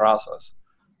simple process.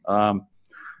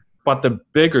 But the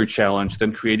bigger challenge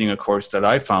than creating a course that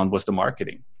I found was the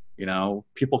marketing.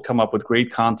 People come up with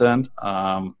great content.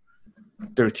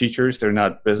 They're teachers, they're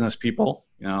not business people.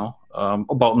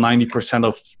 About 90%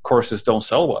 of courses don't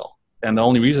sell well. And the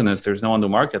only reason is there's no one to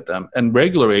market them. And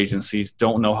regular agencies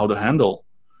don't know how to handle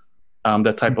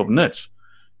that type of niche.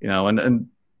 And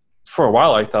for a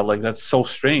while I thought like, that's so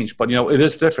strange, but it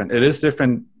is different. It is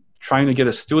different trying to get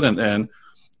a student in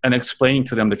and explaining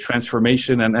to them the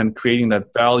transformation and creating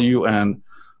that value, and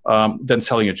then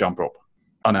selling a jump rope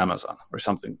on Amazon or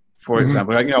something. For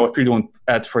example, if you're doing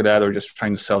ads for that or just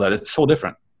trying to sell that, it's so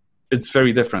different. It's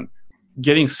very different.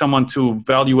 Getting someone to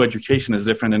value education is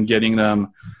different than getting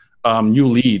them new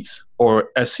leads or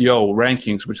SEO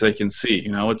rankings, which they can see.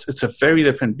 It's a very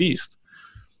different beast.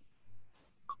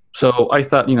 So I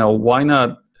thought, why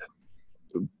not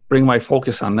bring my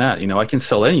focus on that? I can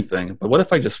sell anything, but what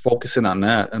if I just focus in on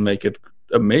that and make it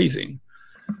amazing?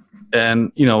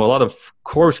 And, a lot of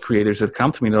course creators that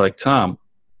come to me, they're like, Tom,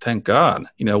 thank God,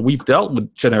 we've dealt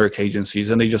with generic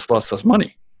agencies and they just lost us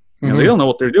money. They don't know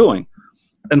what they're doing.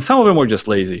 And some of them were just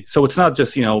lazy. So it's not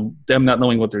just, them not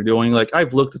knowing what they're doing. Like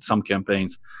I've looked at some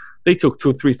campaigns. They took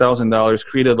 $2,000-$3,000,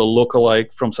 created a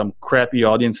lookalike from some crappy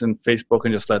audience in Facebook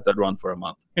and just let that run for a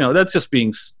month. That's just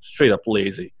being straight up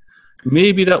lazy.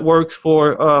 Maybe that works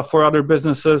for other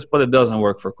businesses, but it doesn't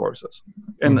work for courses.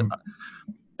 And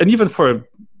even for a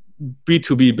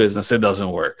B2B business, it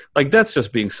doesn't work. Like that's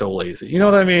just being so lazy. You know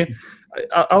what I mean?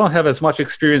 I don't have as much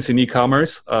experience in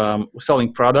e-commerce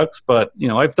selling products, but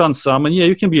I've done some, and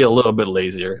you can be a little bit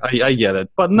lazier. I get it,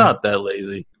 but not that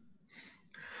lazy.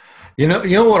 You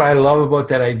know what I love about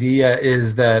that idea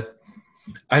is that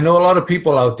I know a lot of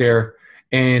people out there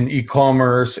in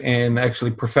e-commerce and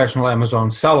actually professional Amazon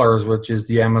sellers, which is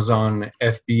the Amazon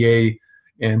FBA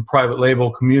and private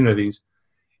label communities.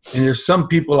 And there's some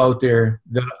people out there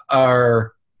that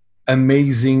are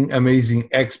amazing, amazing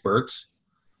experts,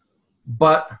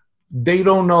 but they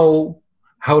don't know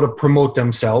how to promote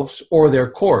themselves or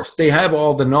their course. They have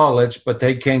all the knowledge, but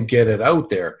they can't get it out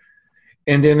there.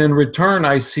 And then in return,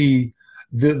 I see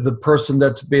the person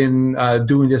that's been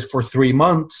doing this for 3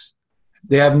 months.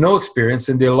 They have no experience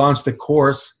and they launch the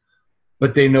course,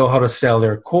 but they know how to sell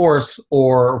their course,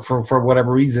 or for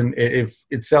whatever reason, if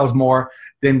it sells more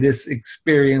than this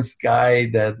experienced guy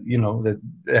that,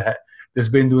 that's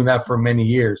been doing that for many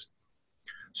years.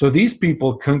 So these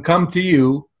people can come to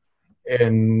you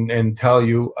and tell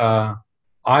you,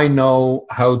 I know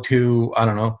how to, I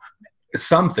don't know,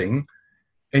 something,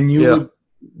 and you,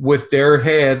 with their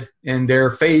head and their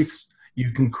face,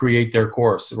 you can create their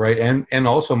course, right? And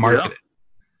also market it.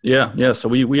 Yeah. So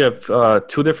we have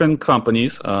 2 different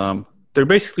companies. They're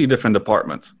basically different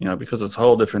departments, because it's a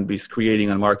whole different beast, creating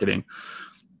and marketing.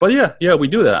 But yeah, we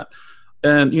do that.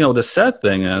 And, the sad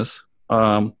thing is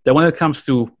that when it comes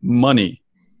to money,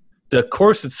 the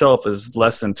course itself is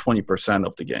less than 20%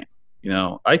 of the game.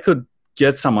 I could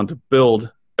get someone to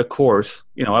build a course,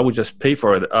 I would just pay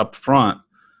for it up front,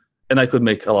 and I could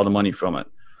make a lot of money from it.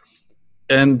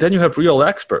 And then you have real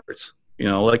experts.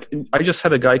 Like I just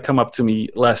had a guy come up to me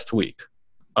last week.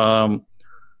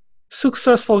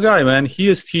 Successful guy, man. He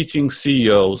is teaching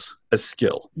CEOs a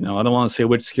skill. I don't want to say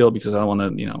which skill because I don't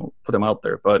want to, put him out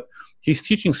there, but he's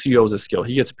teaching CEOs a skill.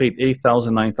 He gets paid $8,000,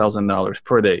 $9,000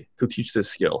 per day to teach this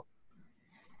skill.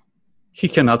 He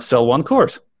cannot sell one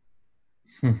course.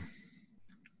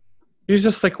 He's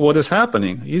just like, what is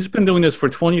happening? He's been doing this for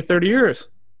 20, 30 years,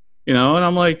 and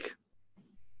I'm like,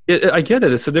 I get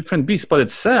it. It's a different beast, but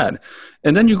it's sad.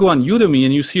 And then you go on Udemy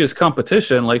and you see his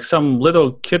competition, like some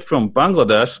little kid from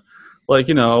Bangladesh,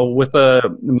 with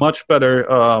a much better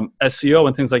SEO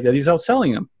and things like that. He's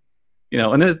outselling him,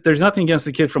 and there's nothing against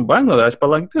the kid from Bangladesh, but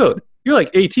like, dude, you're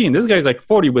like 18. This guy's like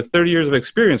 40 with 30 years of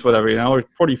experience, whatever, or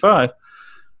 45.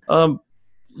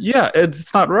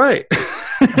 It's not right.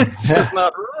 It's just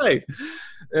not right.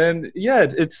 And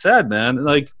it's sad, man.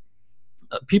 Like,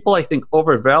 people, I think,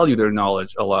 overvalue their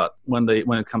knowledge a lot when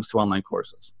it comes to online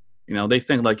courses. They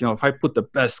think like, if I put the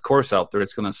best course out there,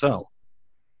 it's going to sell.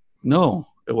 No,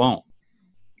 it won't.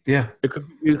 Yeah, it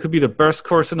could be the best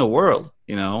course in the world,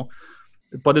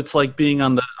 but it's like being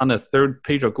on the third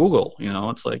page of Google.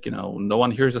 It's like, no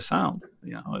one hears a sound.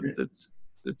 It's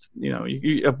It's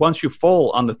once you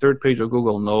fall on the third page of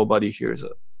Google, nobody hears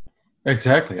it.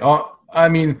 Exactly. I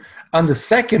mean, on the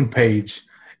second page,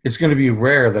 it's going to be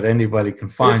rare that anybody can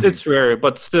find you. It's rare,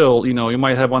 but still, you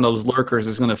might have one of those lurkers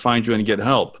that's going to find you and get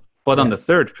help. But on the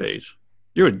third page,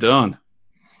 you're done.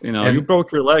 You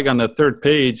broke your leg on the third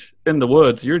page in the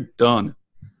woods, you're done.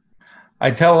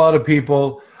 I tell a lot of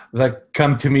people that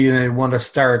come to me and they want to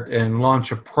start and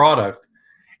launch a product,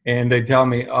 and they tell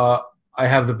me, I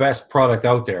have the best product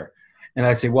out there. And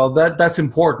I say, well, that's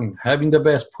important. Having the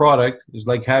best product is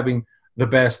like having the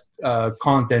best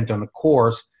content on a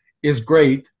course is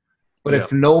great. But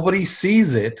if nobody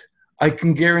sees it, I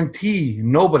can guarantee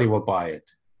nobody will buy it,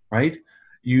 right?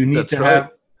 You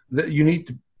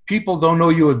need people don't know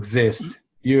you exist.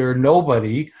 You're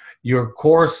nobody. Your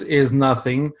course is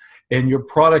nothing, and your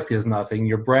product is nothing.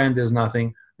 Your brand is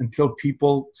nothing until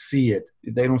people see it.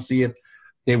 If they don't see it,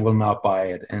 they will not buy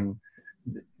it. And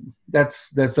that's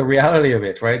the reality of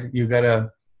it, right? You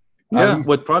gotta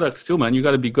with products too, man. You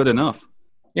got to be good enough.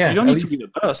 Yeah, you don't need to be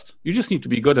the best. You just need to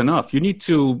be good enough. You need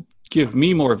to give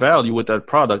me more value with that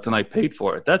product, and I paid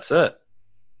for it. That's it.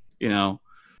 And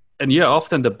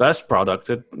often the best product,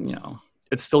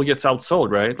 it still gets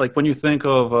outsold, right? Like when you think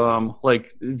of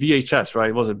like VHS,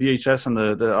 right? Was it VHS and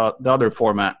the other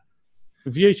format?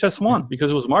 VHS won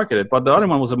because it was marketed, but the other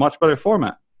one was a much better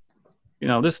format.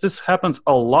 This happens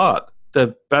a lot.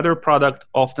 The better product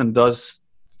often does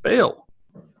fail,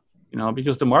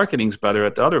 because the marketing's better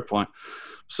at the other point.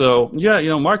 So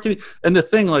marketing, and the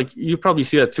thing, like you probably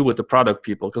see that too with the product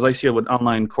people, because I see it with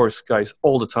online course guys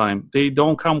all the time. They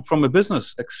don't come from a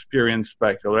business experience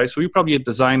background, right? So you probably get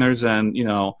designers and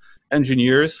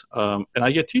engineers, and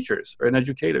I get teachers and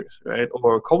educators, right,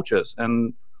 or coaches,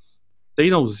 and they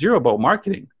know zero about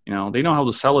marketing. They know how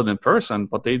to sell it in person,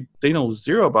 but they know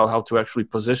zero about how to actually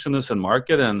position this and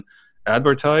market and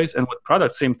advertise. And with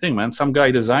products, same thing, man. Some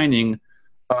guy designing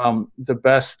the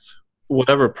best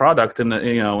whatever product in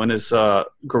in his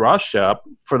garage shop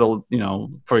for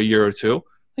for a year or two,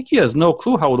 like he has no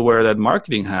clue how to wear that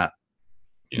marketing hat.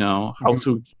 How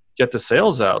to get the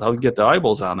sales out, how to get the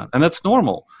eyeballs on it, and that's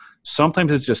normal.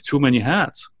 Sometimes it's just too many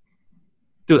hats.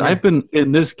 Dude, I've been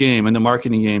in this game, in the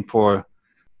marketing game, for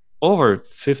over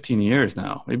 15 years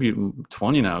now, maybe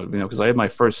 20 now, because I had my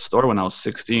first store when I was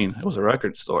 16. It was a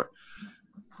record store.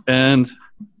 And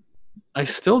I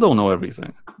still don't know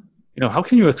everything. How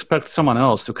can you expect someone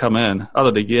else to come in out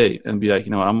of the gate and be like,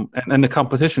 and the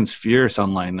competition's fierce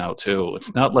online now too.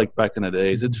 It's not like back in the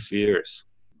days, it's fierce.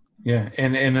 Yeah.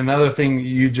 And another thing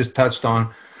you just touched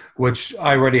on, which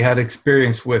I already had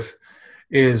experience with,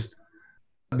 is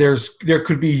there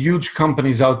could be huge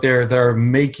companies out there that are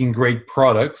making great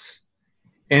products,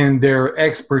 and their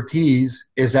expertise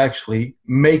is actually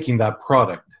making that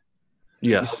product.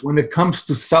 Yes. When it comes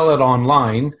to sell it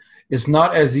online, it's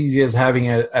not as easy as having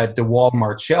it at the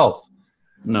Walmart shelf.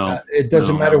 No. It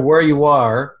doesn't matter where you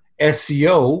are.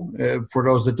 SEO, for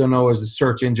those that don't know, is a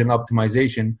search engine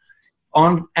optimization.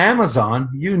 On Amazon,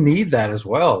 you need that as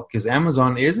well, because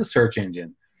Amazon is a search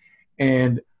engine.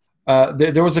 And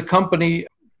there was a company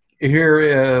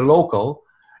here local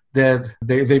that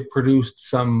they produced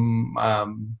some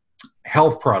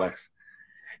health products.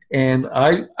 And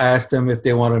I asked them if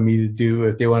they wanted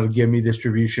to give me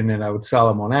distribution, and I would sell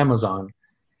them on Amazon.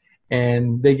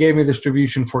 And they gave me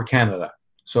distribution for Canada.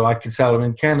 So I could sell them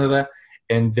in Canada,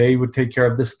 and they would take care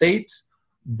of the States,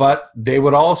 but they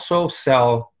would also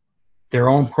sell their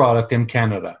own product in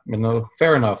Canada.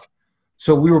 Fair enough.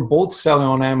 So we were both selling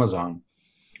on Amazon,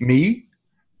 me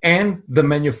and the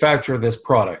manufacturer of this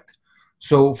product.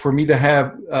 So for me to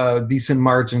have decent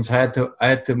margins, I had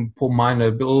to put mine a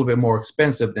little bit more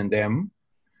expensive than them,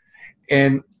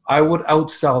 and I would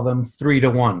outsell them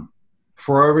 3-1.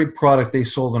 For every product they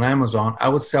sold on Amazon, I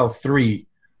would sell 3.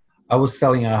 I was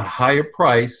selling at a higher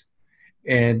price,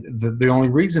 and the only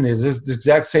reason is it's the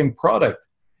exact same product.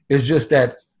 It's just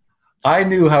that I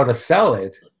knew how to sell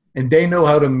it, and they know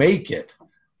how to make it,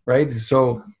 right?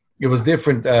 So it was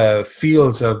different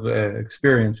fields of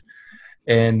experience,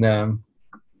 and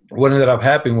what ended up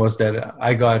happening was that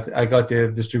I got the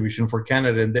distribution for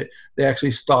Canada, and they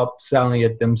actually stopped selling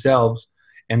it themselves,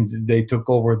 and they took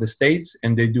over the States,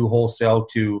 and they do wholesale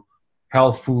to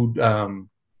health food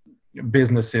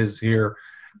businesses here,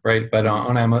 right? But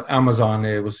on Amazon,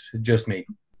 it was just me.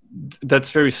 That's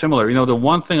very similar. The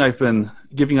one thing I've been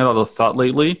giving it a lot of thought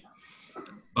lately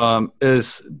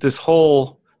is this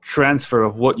whole transfer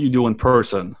of what you do in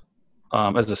person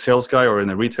as a sales guy or in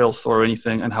a retail store or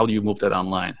anything, and how do you move that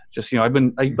online? Just, I've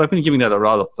been giving that a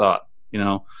lot of thought,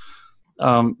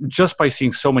 just by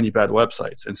seeing so many bad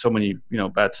websites and so many,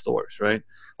 bad stores, right?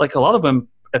 Like a lot of them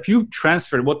if you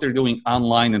transferred what they're doing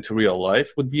online into real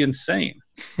life, would be insane.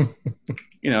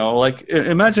 Like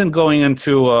imagine going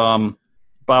into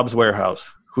Bob's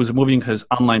Warehouse, who's moving his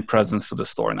online presence to the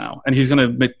store now, and he's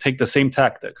going to take the same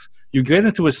tactics. You get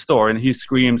into his store, and he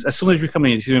screams, as soon as you come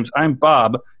in, he screams, "I'm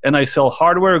Bob, and I sell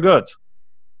hardware goods."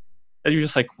 And you're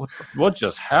just like, what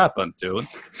just happened, dude?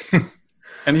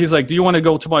 And he's like, "Do you want to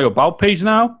go to my About page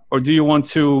now? Or do you want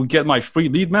to get my free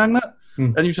lead magnet?"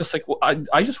 And you're just like, well,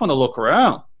 I just want to look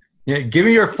around. Yeah, give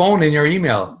me your phone and your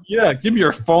email. Yeah, give me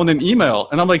your phone and email.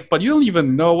 And I'm like, but you don't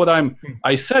even know what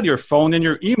I said your phone and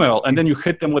your email. And then you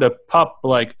hit them with a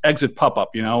exit pop-up,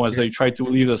 as they try to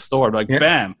leave the store. Like,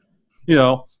 bam.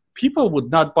 People would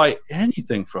not buy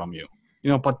anything from you.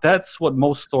 But that's what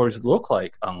most stores look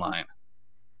like online.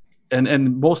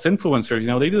 And most influencers,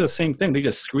 they do the same thing. They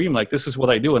just scream like, "This is what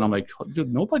I do." And I'm like,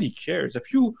 dude, nobody cares.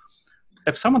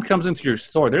 If someone comes into your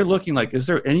store, they're looking like, is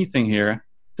there anything here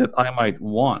that I might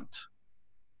want?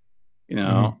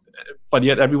 But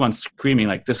yet everyone's screaming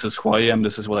like, "This is who I am.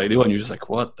 This is what I do." And you're just like,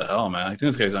 what the hell, man? I think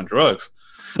this guy's on drugs.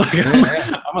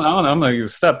 I'm going to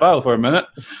step out for a minute.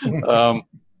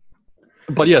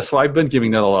 But yeah, so I've been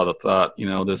giving that a lot of thought,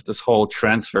 this whole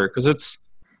transfer, because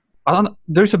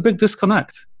there's a big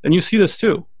disconnect. And you see this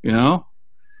too,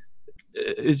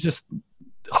 It's just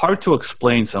hard to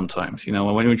explain sometimes,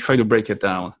 when we try to break it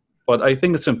down. But I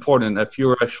think it's important if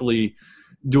you're actually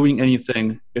doing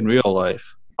anything in real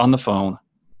life on the phone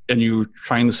and you're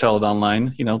trying to sell it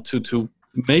online, to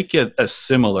make it as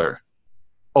similar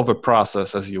of a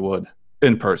process as you would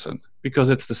in person,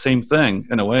 because it's the same thing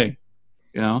in a way,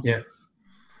 Yeah.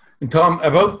 And Tom,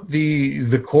 about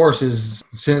the courses,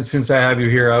 since I have you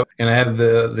here and I have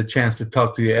the chance to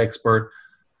talk to the expert,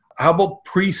 how about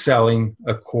pre-selling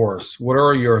a course? What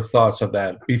are your thoughts of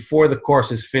that? Before the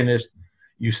course is finished,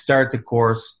 you start the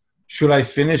course. Should I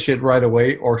finish it right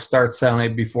away or start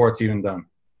selling it before it's even done?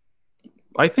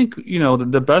 I think,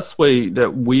 the best way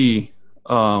that we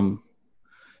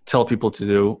tell people to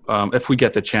do, if we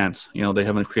get the chance, they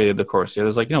haven't created the course yet,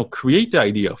 is like, create the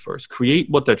idea first. Create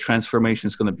what the transformation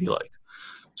is going to be like.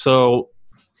 So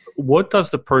what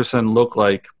does the person look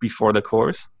like before the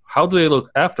course? How do they look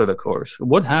after the course?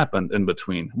 What happened in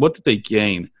between? What did they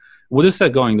gain? What is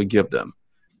that going to give them?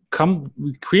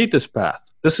 Create this path.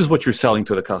 This is what you're selling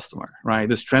to the customer, right?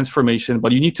 This transformation,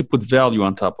 but you need to put value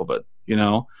on top of it,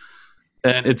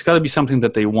 and it's got to be something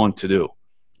that they want to do.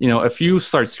 If you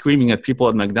start screaming at people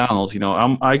at McDonald's,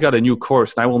 I got a new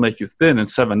course and I will make you thin in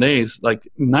 7 days, like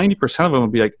 90% of them will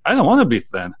be like, I don't want to be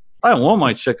thin. I want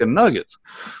my chicken nuggets.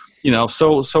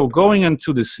 So going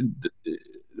into this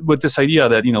with this idea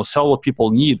that, sell what people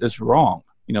need is wrong.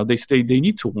 They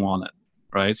need to want it,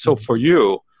 right? So for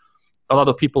you, a lot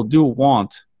of people do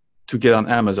want to get on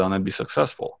Amazon and be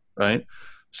successful, right?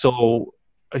 So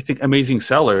I think Amazing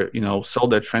Seller,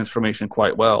 sold that transformation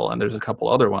quite well. And there's a couple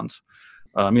other ones.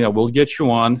 We'll get you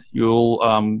on, you'll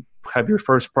have your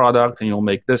first product and you'll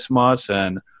make this much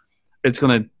and it's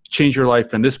going to change your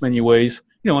life in this many ways.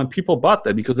 And people bought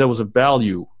that because there was a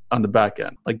value on the back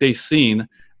end. Like they seen,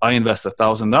 I invest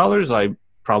 $1,000, I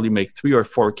probably make 3 or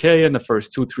 4K in the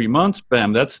first 2-3 months.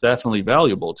 Bam, that's definitely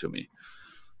valuable to me.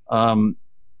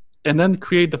 And then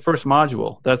create the first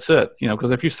module. That's it.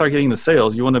 Because if you start getting the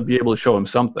sales, you want to be able to show them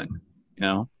something,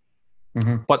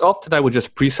 But often I would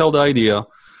just pre-sell the idea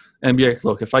and be like,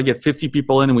 look, if I get 50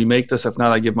 people in and we make this, if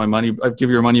not, I give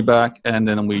your money back, and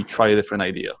then we try a different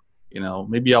idea.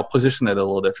 Maybe I'll position it a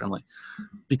little differently,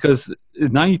 because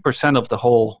 90% of the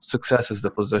whole success is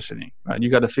the positioning, right? You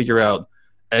got to figure out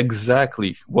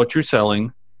exactly what you're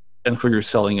selling and who you're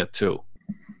selling it to,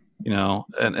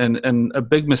 and a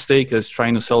big mistake is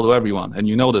trying to sell to everyone. And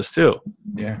this too.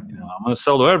 Yeah. I'm going to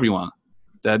sell to everyone.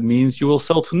 That means you will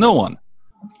sell to no one,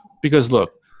 because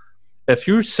look, if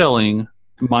you're selling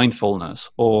mindfulness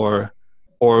or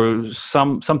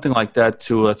something like that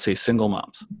to, let's say, single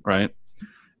moms, right?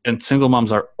 And single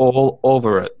moms are all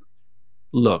over it.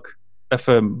 Look, if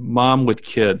a mom with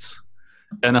kids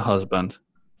and a husband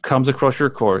comes across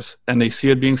your course and they see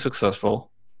it being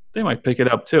successful, they might pick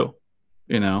it up too.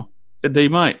 They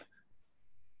might.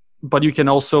 But you can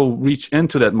also reach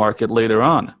into that market later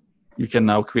on. You can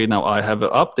now I have an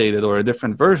updated or a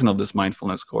different version of this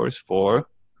mindfulness course for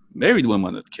married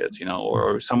women with kids,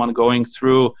 or someone going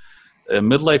through a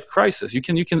midlife crisis. You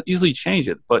can easily change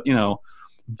it, but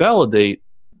validate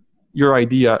your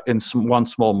idea in one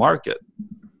small market.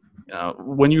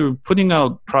 When you're putting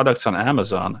out products on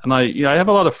Amazon, and I have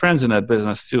a lot of friends in that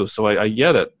business too, so I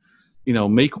get it.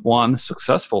 Make one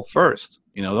successful first.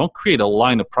 Don't create a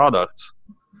line of products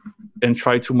and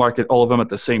try to market all of them at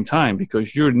the same time,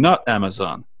 because you're not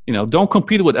Amazon. Don't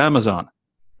compete with Amazon.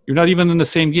 You're not even in the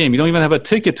same game. You don't even have a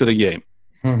ticket to the game.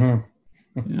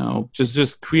 Mm-hmm. You know,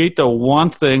 just create the one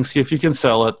thing, see if you can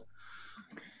sell it,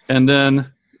 and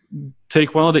then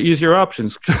take one of the easier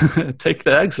options. Take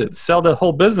the exit, sell the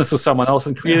whole business to someone else,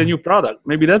 and create a new product.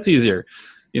 Maybe that's easier.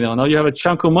 You know, now you have a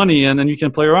chunk of money, and then you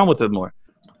can play around with it more.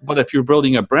 But if you're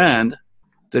building a brand,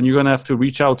 then you're going to have to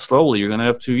reach out slowly. You're going to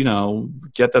have to, you know,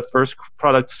 get that first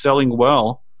product selling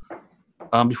well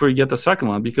before you get the second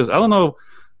one. Because I don't know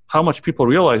how much people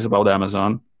realize about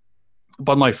Amazon,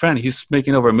 but my friend, he's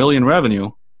making over $1 million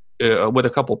revenue with a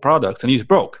couple products, and he's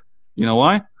broke. You know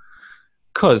why?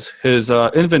 Because his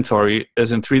inventory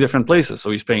is in 3 different places.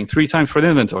 So he's paying 3 times for the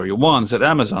inventory. One's at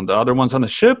Amazon, the other one's on the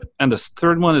ship, and the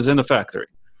third one is in the factory.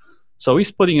 So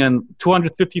he's putting in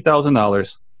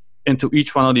 $250,000 into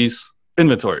each one of these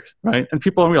inventories, right? And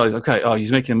people don't realize, okay, oh,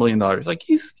 he's making $1 million. Like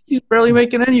he's barely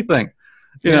making anything,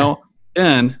 you know?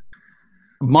 And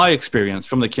my experience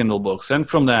from the Kindle books and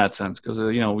from the AdSense, because,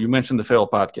 you know, you mentioned the Fail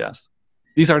podcast.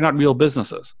 These are not real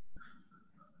businesses.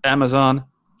 Amazon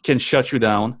can shut you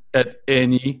down at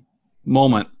any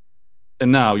moment.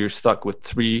 And now you're stuck with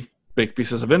 3 big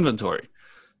pieces of inventory.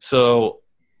 So,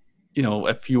 you know,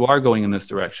 if you are going in this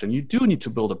direction, you do need to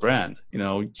build a brand. You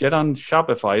know, get on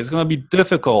Shopify. It's going to be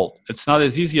difficult. It's not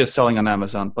as easy as selling on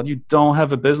Amazon, but you don't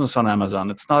have a business on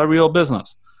Amazon. It's not a real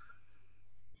business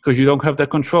because you don't have that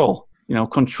control. You know,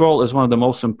 control is one of the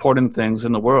most important things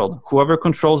in the world. Whoever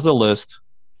controls the list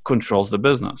controls the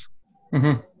business.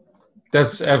 Mm-hmm.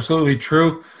 That's absolutely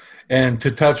true. And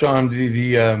to touch on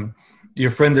the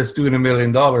your friend that's doing $1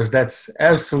 million, that's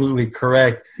absolutely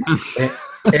correct.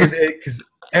 and because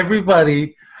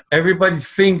everybody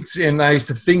thinks, and I used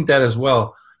to think that as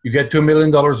well. You get to $1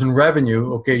 million in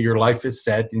revenue, okay, your life is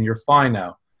set and you're fine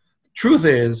now. The truth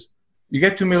is, you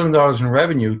get $2 million in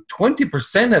revenue,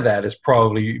 20% of that is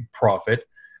probably profit.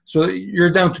 So you're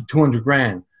down to 200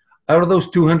 grand. Out of those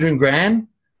 200 grand,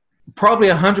 probably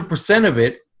 100% of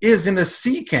it is in a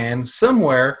sea can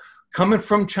somewhere coming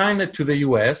from China to the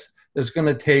US. It's going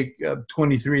to take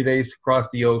 23 days to cross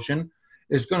the ocean.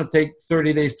 It's going to take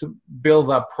 30 days to build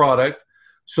that product.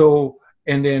 So,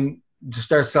 and then to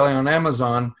start selling on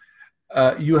Amazon,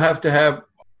 you have to have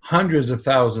hundreds of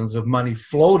thousands of money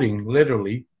floating,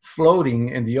 literally floating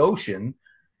in the ocean.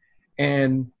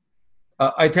 And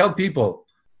I tell people,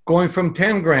 going from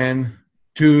 10 grand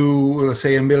to, let's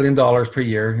say, $1 million per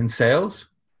year in sales,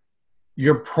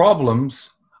 your problems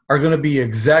are going to be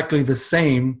exactly the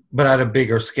same, but at a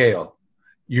bigger scale.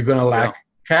 You're going to lack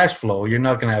cash flow. You're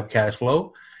not going to have cash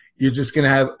flow. You're just going to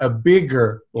have a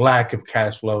bigger lack of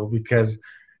cash flow because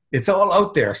it's all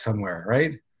out there somewhere,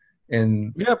 right?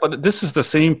 And yeah, but this is the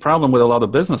same problem with a lot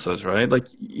of businesses, right? Like,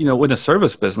 you know, with a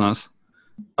service business,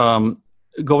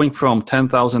 going from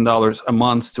 $10,000 a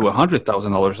month to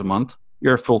 $100,000 a month,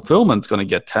 your fulfillment's going to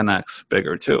get 10x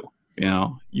bigger too. You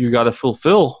know, you got to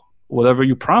fulfill whatever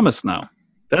you promise now.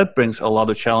 That brings a lot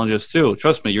of challenges too.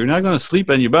 Trust me, you're not going to sleep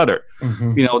any better.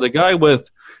 Mm-hmm. You know, the guy with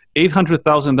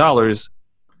 $800,000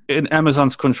 in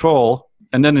Amazon's control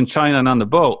and then in China and on the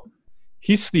boat,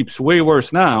 he sleeps way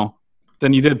worse now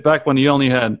than he did back when he only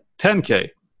had 10K.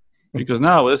 Because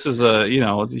now this is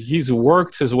he's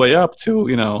worked his way up to,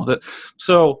 you know, that.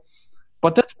 So,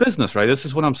 but that's business, right? This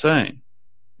is what I'm saying.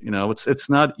 You know, it's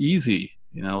not easy.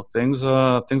 You know, things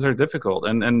are difficult,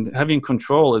 and having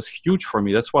control is huge for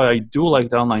me. That's why I do like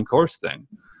the online course thing.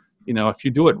 You know, if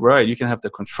you do it right, you can have the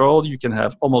control. You can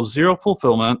have almost zero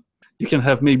fulfillment. You can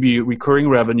have maybe recurring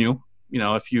revenue. You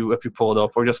know, if you pull it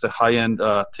off, or just a high end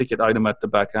ticket item at the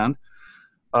back end.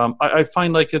 I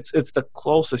find like it's the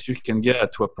closest you can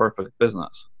get to a perfect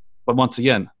business. But once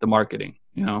again, the marketing.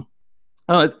 You know,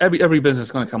 every business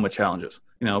is going to come with challenges.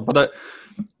 You know, but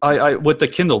I with the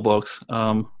Kindle books,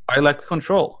 I lacked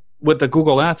control. With the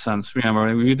Google AdSense,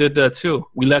 remember, we did that too.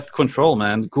 We lacked control,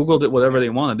 man. Google did whatever they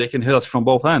wanted. They can hit us from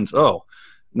both ends. Oh,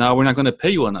 now we're not going to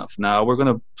pay you enough. Now we're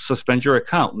going to suspend your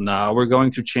account. Now we're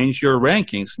going to change your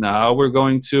rankings. Now we're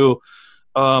going to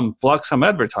block some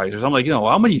advertisers. I'm like, you know,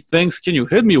 how many things can you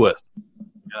hit me with?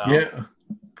 You know? Yeah.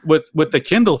 With the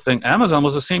Kindle thing, Amazon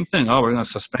was the same thing. Oh, we're going to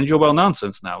suspend you about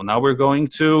nonsense now. Now we're going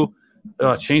to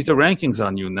change the rankings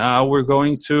on you. Now we're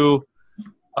going to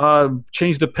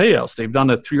change the payouts. They've done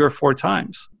that 3 or 4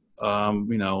 times.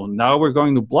 You know, now we're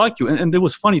going to block you. And it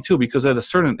was funny too, because at a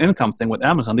certain income thing with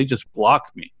Amazon, they just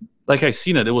blocked me. Like I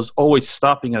seen it. It was always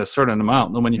stopping at a certain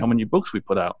amount, no matter how many books we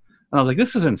put out. And I was like,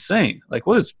 this is insane. Like,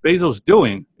 what is Bezos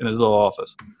doing in his little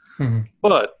office? Mm-hmm.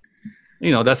 But,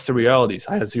 you know, that's the realities.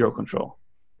 I had zero control.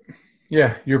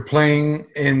 Yeah, you're playing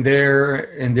in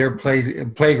their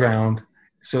playground,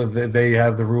 so that they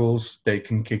have the rules. They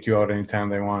can kick you out anytime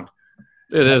they want.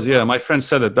 It is, yeah. My friend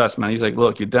said it best, man. He's like,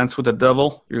 look, you dance with the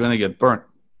devil, you're going to get burnt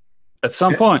at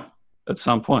some point. At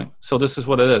some point. So this is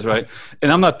what it is, right?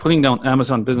 And I'm not putting down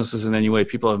Amazon businesses in any way.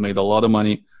 People have made a lot of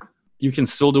money. You can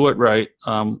still do it right.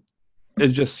 It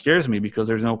just scares me because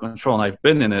there's no control, and I've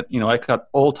been in it. You know, I cut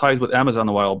all ties with Amazon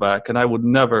a while back, and I would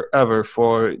never, ever,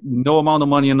 for no amount of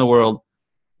money in the world,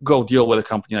 go deal with a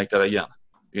company like that again.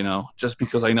 You know, just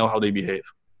because I know how they behave.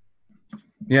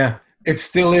 Yeah, it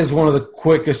still is one of the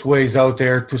quickest ways out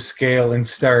there to scale and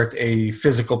start a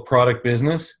physical product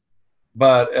business.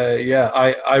 But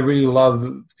I really love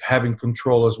having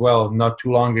control as well. Not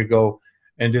too long ago,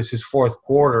 and this is fourth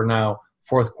quarter now.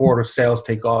 Fourth quarter sales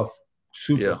take off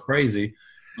super crazy.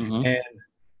 Mm-hmm. And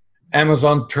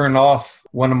Amazon turned off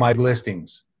one of my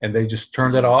listings, and they just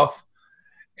turned it off.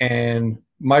 And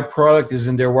my product is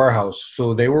in their warehouse.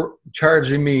 So they were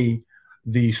charging me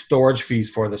the storage fees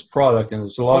for this product, and it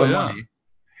was a lot of money.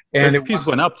 And the fees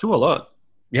went up too a lot.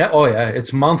 Yeah,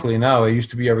 it's monthly now. It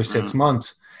used to be every 6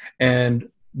 months. And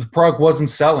the product wasn't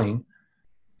selling.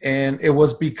 And it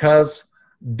was because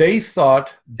they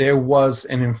thought there was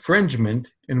an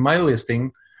infringement in my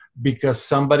listing because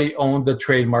somebody owned the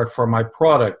trademark for my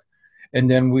product. And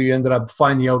then we ended up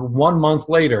finding out 1 month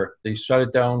later, they shut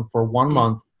it down for 1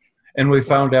 month. And we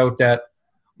found out that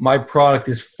my product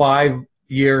is 5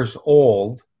 years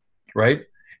old, right?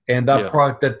 And that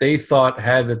product that they thought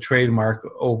had the trademark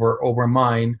over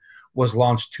mine was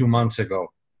launched 2 months ago.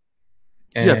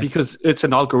 And because it's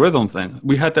an algorithm thing.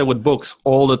 We had that with books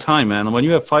all the time, man. And when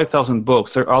you have 5,000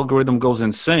 books, their algorithm goes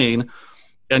insane,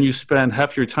 and you spend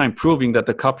half your time proving that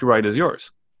the copyright is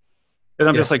yours. And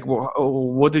I'm just like, well,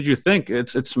 what did you think?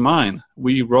 It's mine.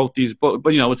 We wrote these books.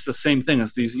 But, it's the same thing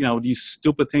as these, these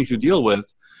stupid things you deal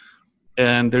with.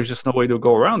 And there's just no way to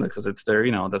go around it because it's their,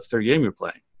 that's their game you're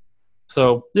playing.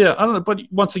 So, I don't know. But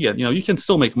once again, you can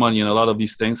still make money in a lot of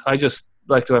these things. I just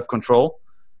like to have control.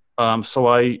 So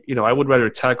I would rather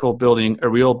tackle building a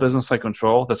real business I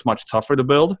control that's much tougher to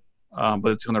build,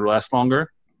 but it's going to last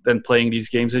longer than playing these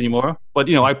games anymore. But,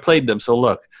 I played them. So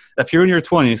look, if you're in your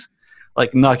 20s,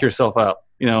 like knock yourself out,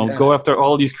 go after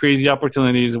all these crazy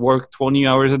opportunities, work 20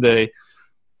 hours a day,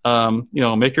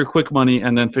 make your quick money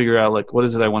and then figure out like, what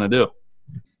is it I want to do?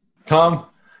 Tom,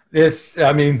 there's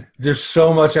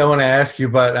so much I want to ask you,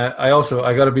 but I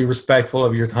got to be respectful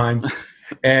of your time.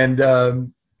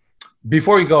 And,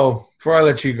 before I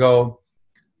let you go,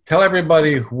 tell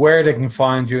everybody where they can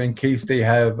find you in case they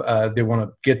they want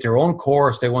to get their own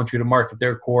course, they want you to market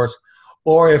their course,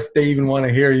 or if they even want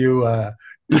to hear you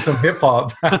do some hip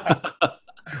hop.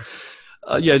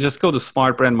 Just go to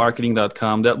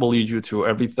smartbrandmarketing.com. That will lead you to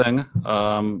everything.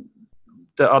 The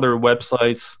other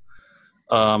websites,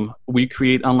 we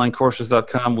create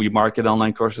onlinecourses.com. We market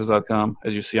onlinecourses.com.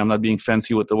 As you see, I'm not being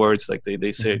fancy with the words. Like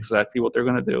they say exactly what they're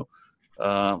going to do.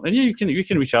 And you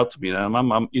can reach out to me.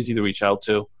 I'm easy to reach out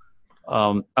to.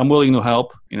 I'm willing to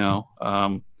help.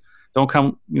 Don't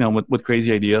come with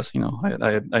crazy ideas.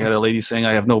 I had a lady saying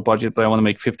I have no budget, but I want to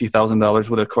make $50,000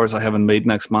 with a course I haven't made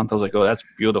next month. I was like, oh, that's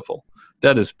beautiful.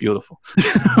 That is beautiful.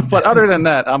 But other than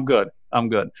that, I'm good.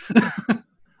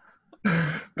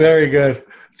 Very good.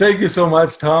 Thank you so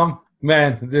much, Tom.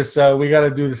 Man, this we got to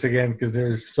do this again because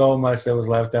there's so much that was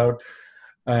left out,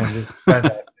 and it's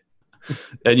fantastic.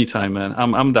 Anytime, man.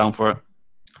 I'm down for it.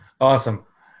 Awesome.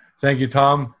 Thank you,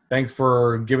 Tom. Thanks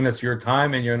for giving us your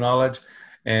time and your knowledge,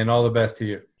 and all the best to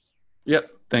you. Yep.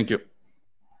 Thank you.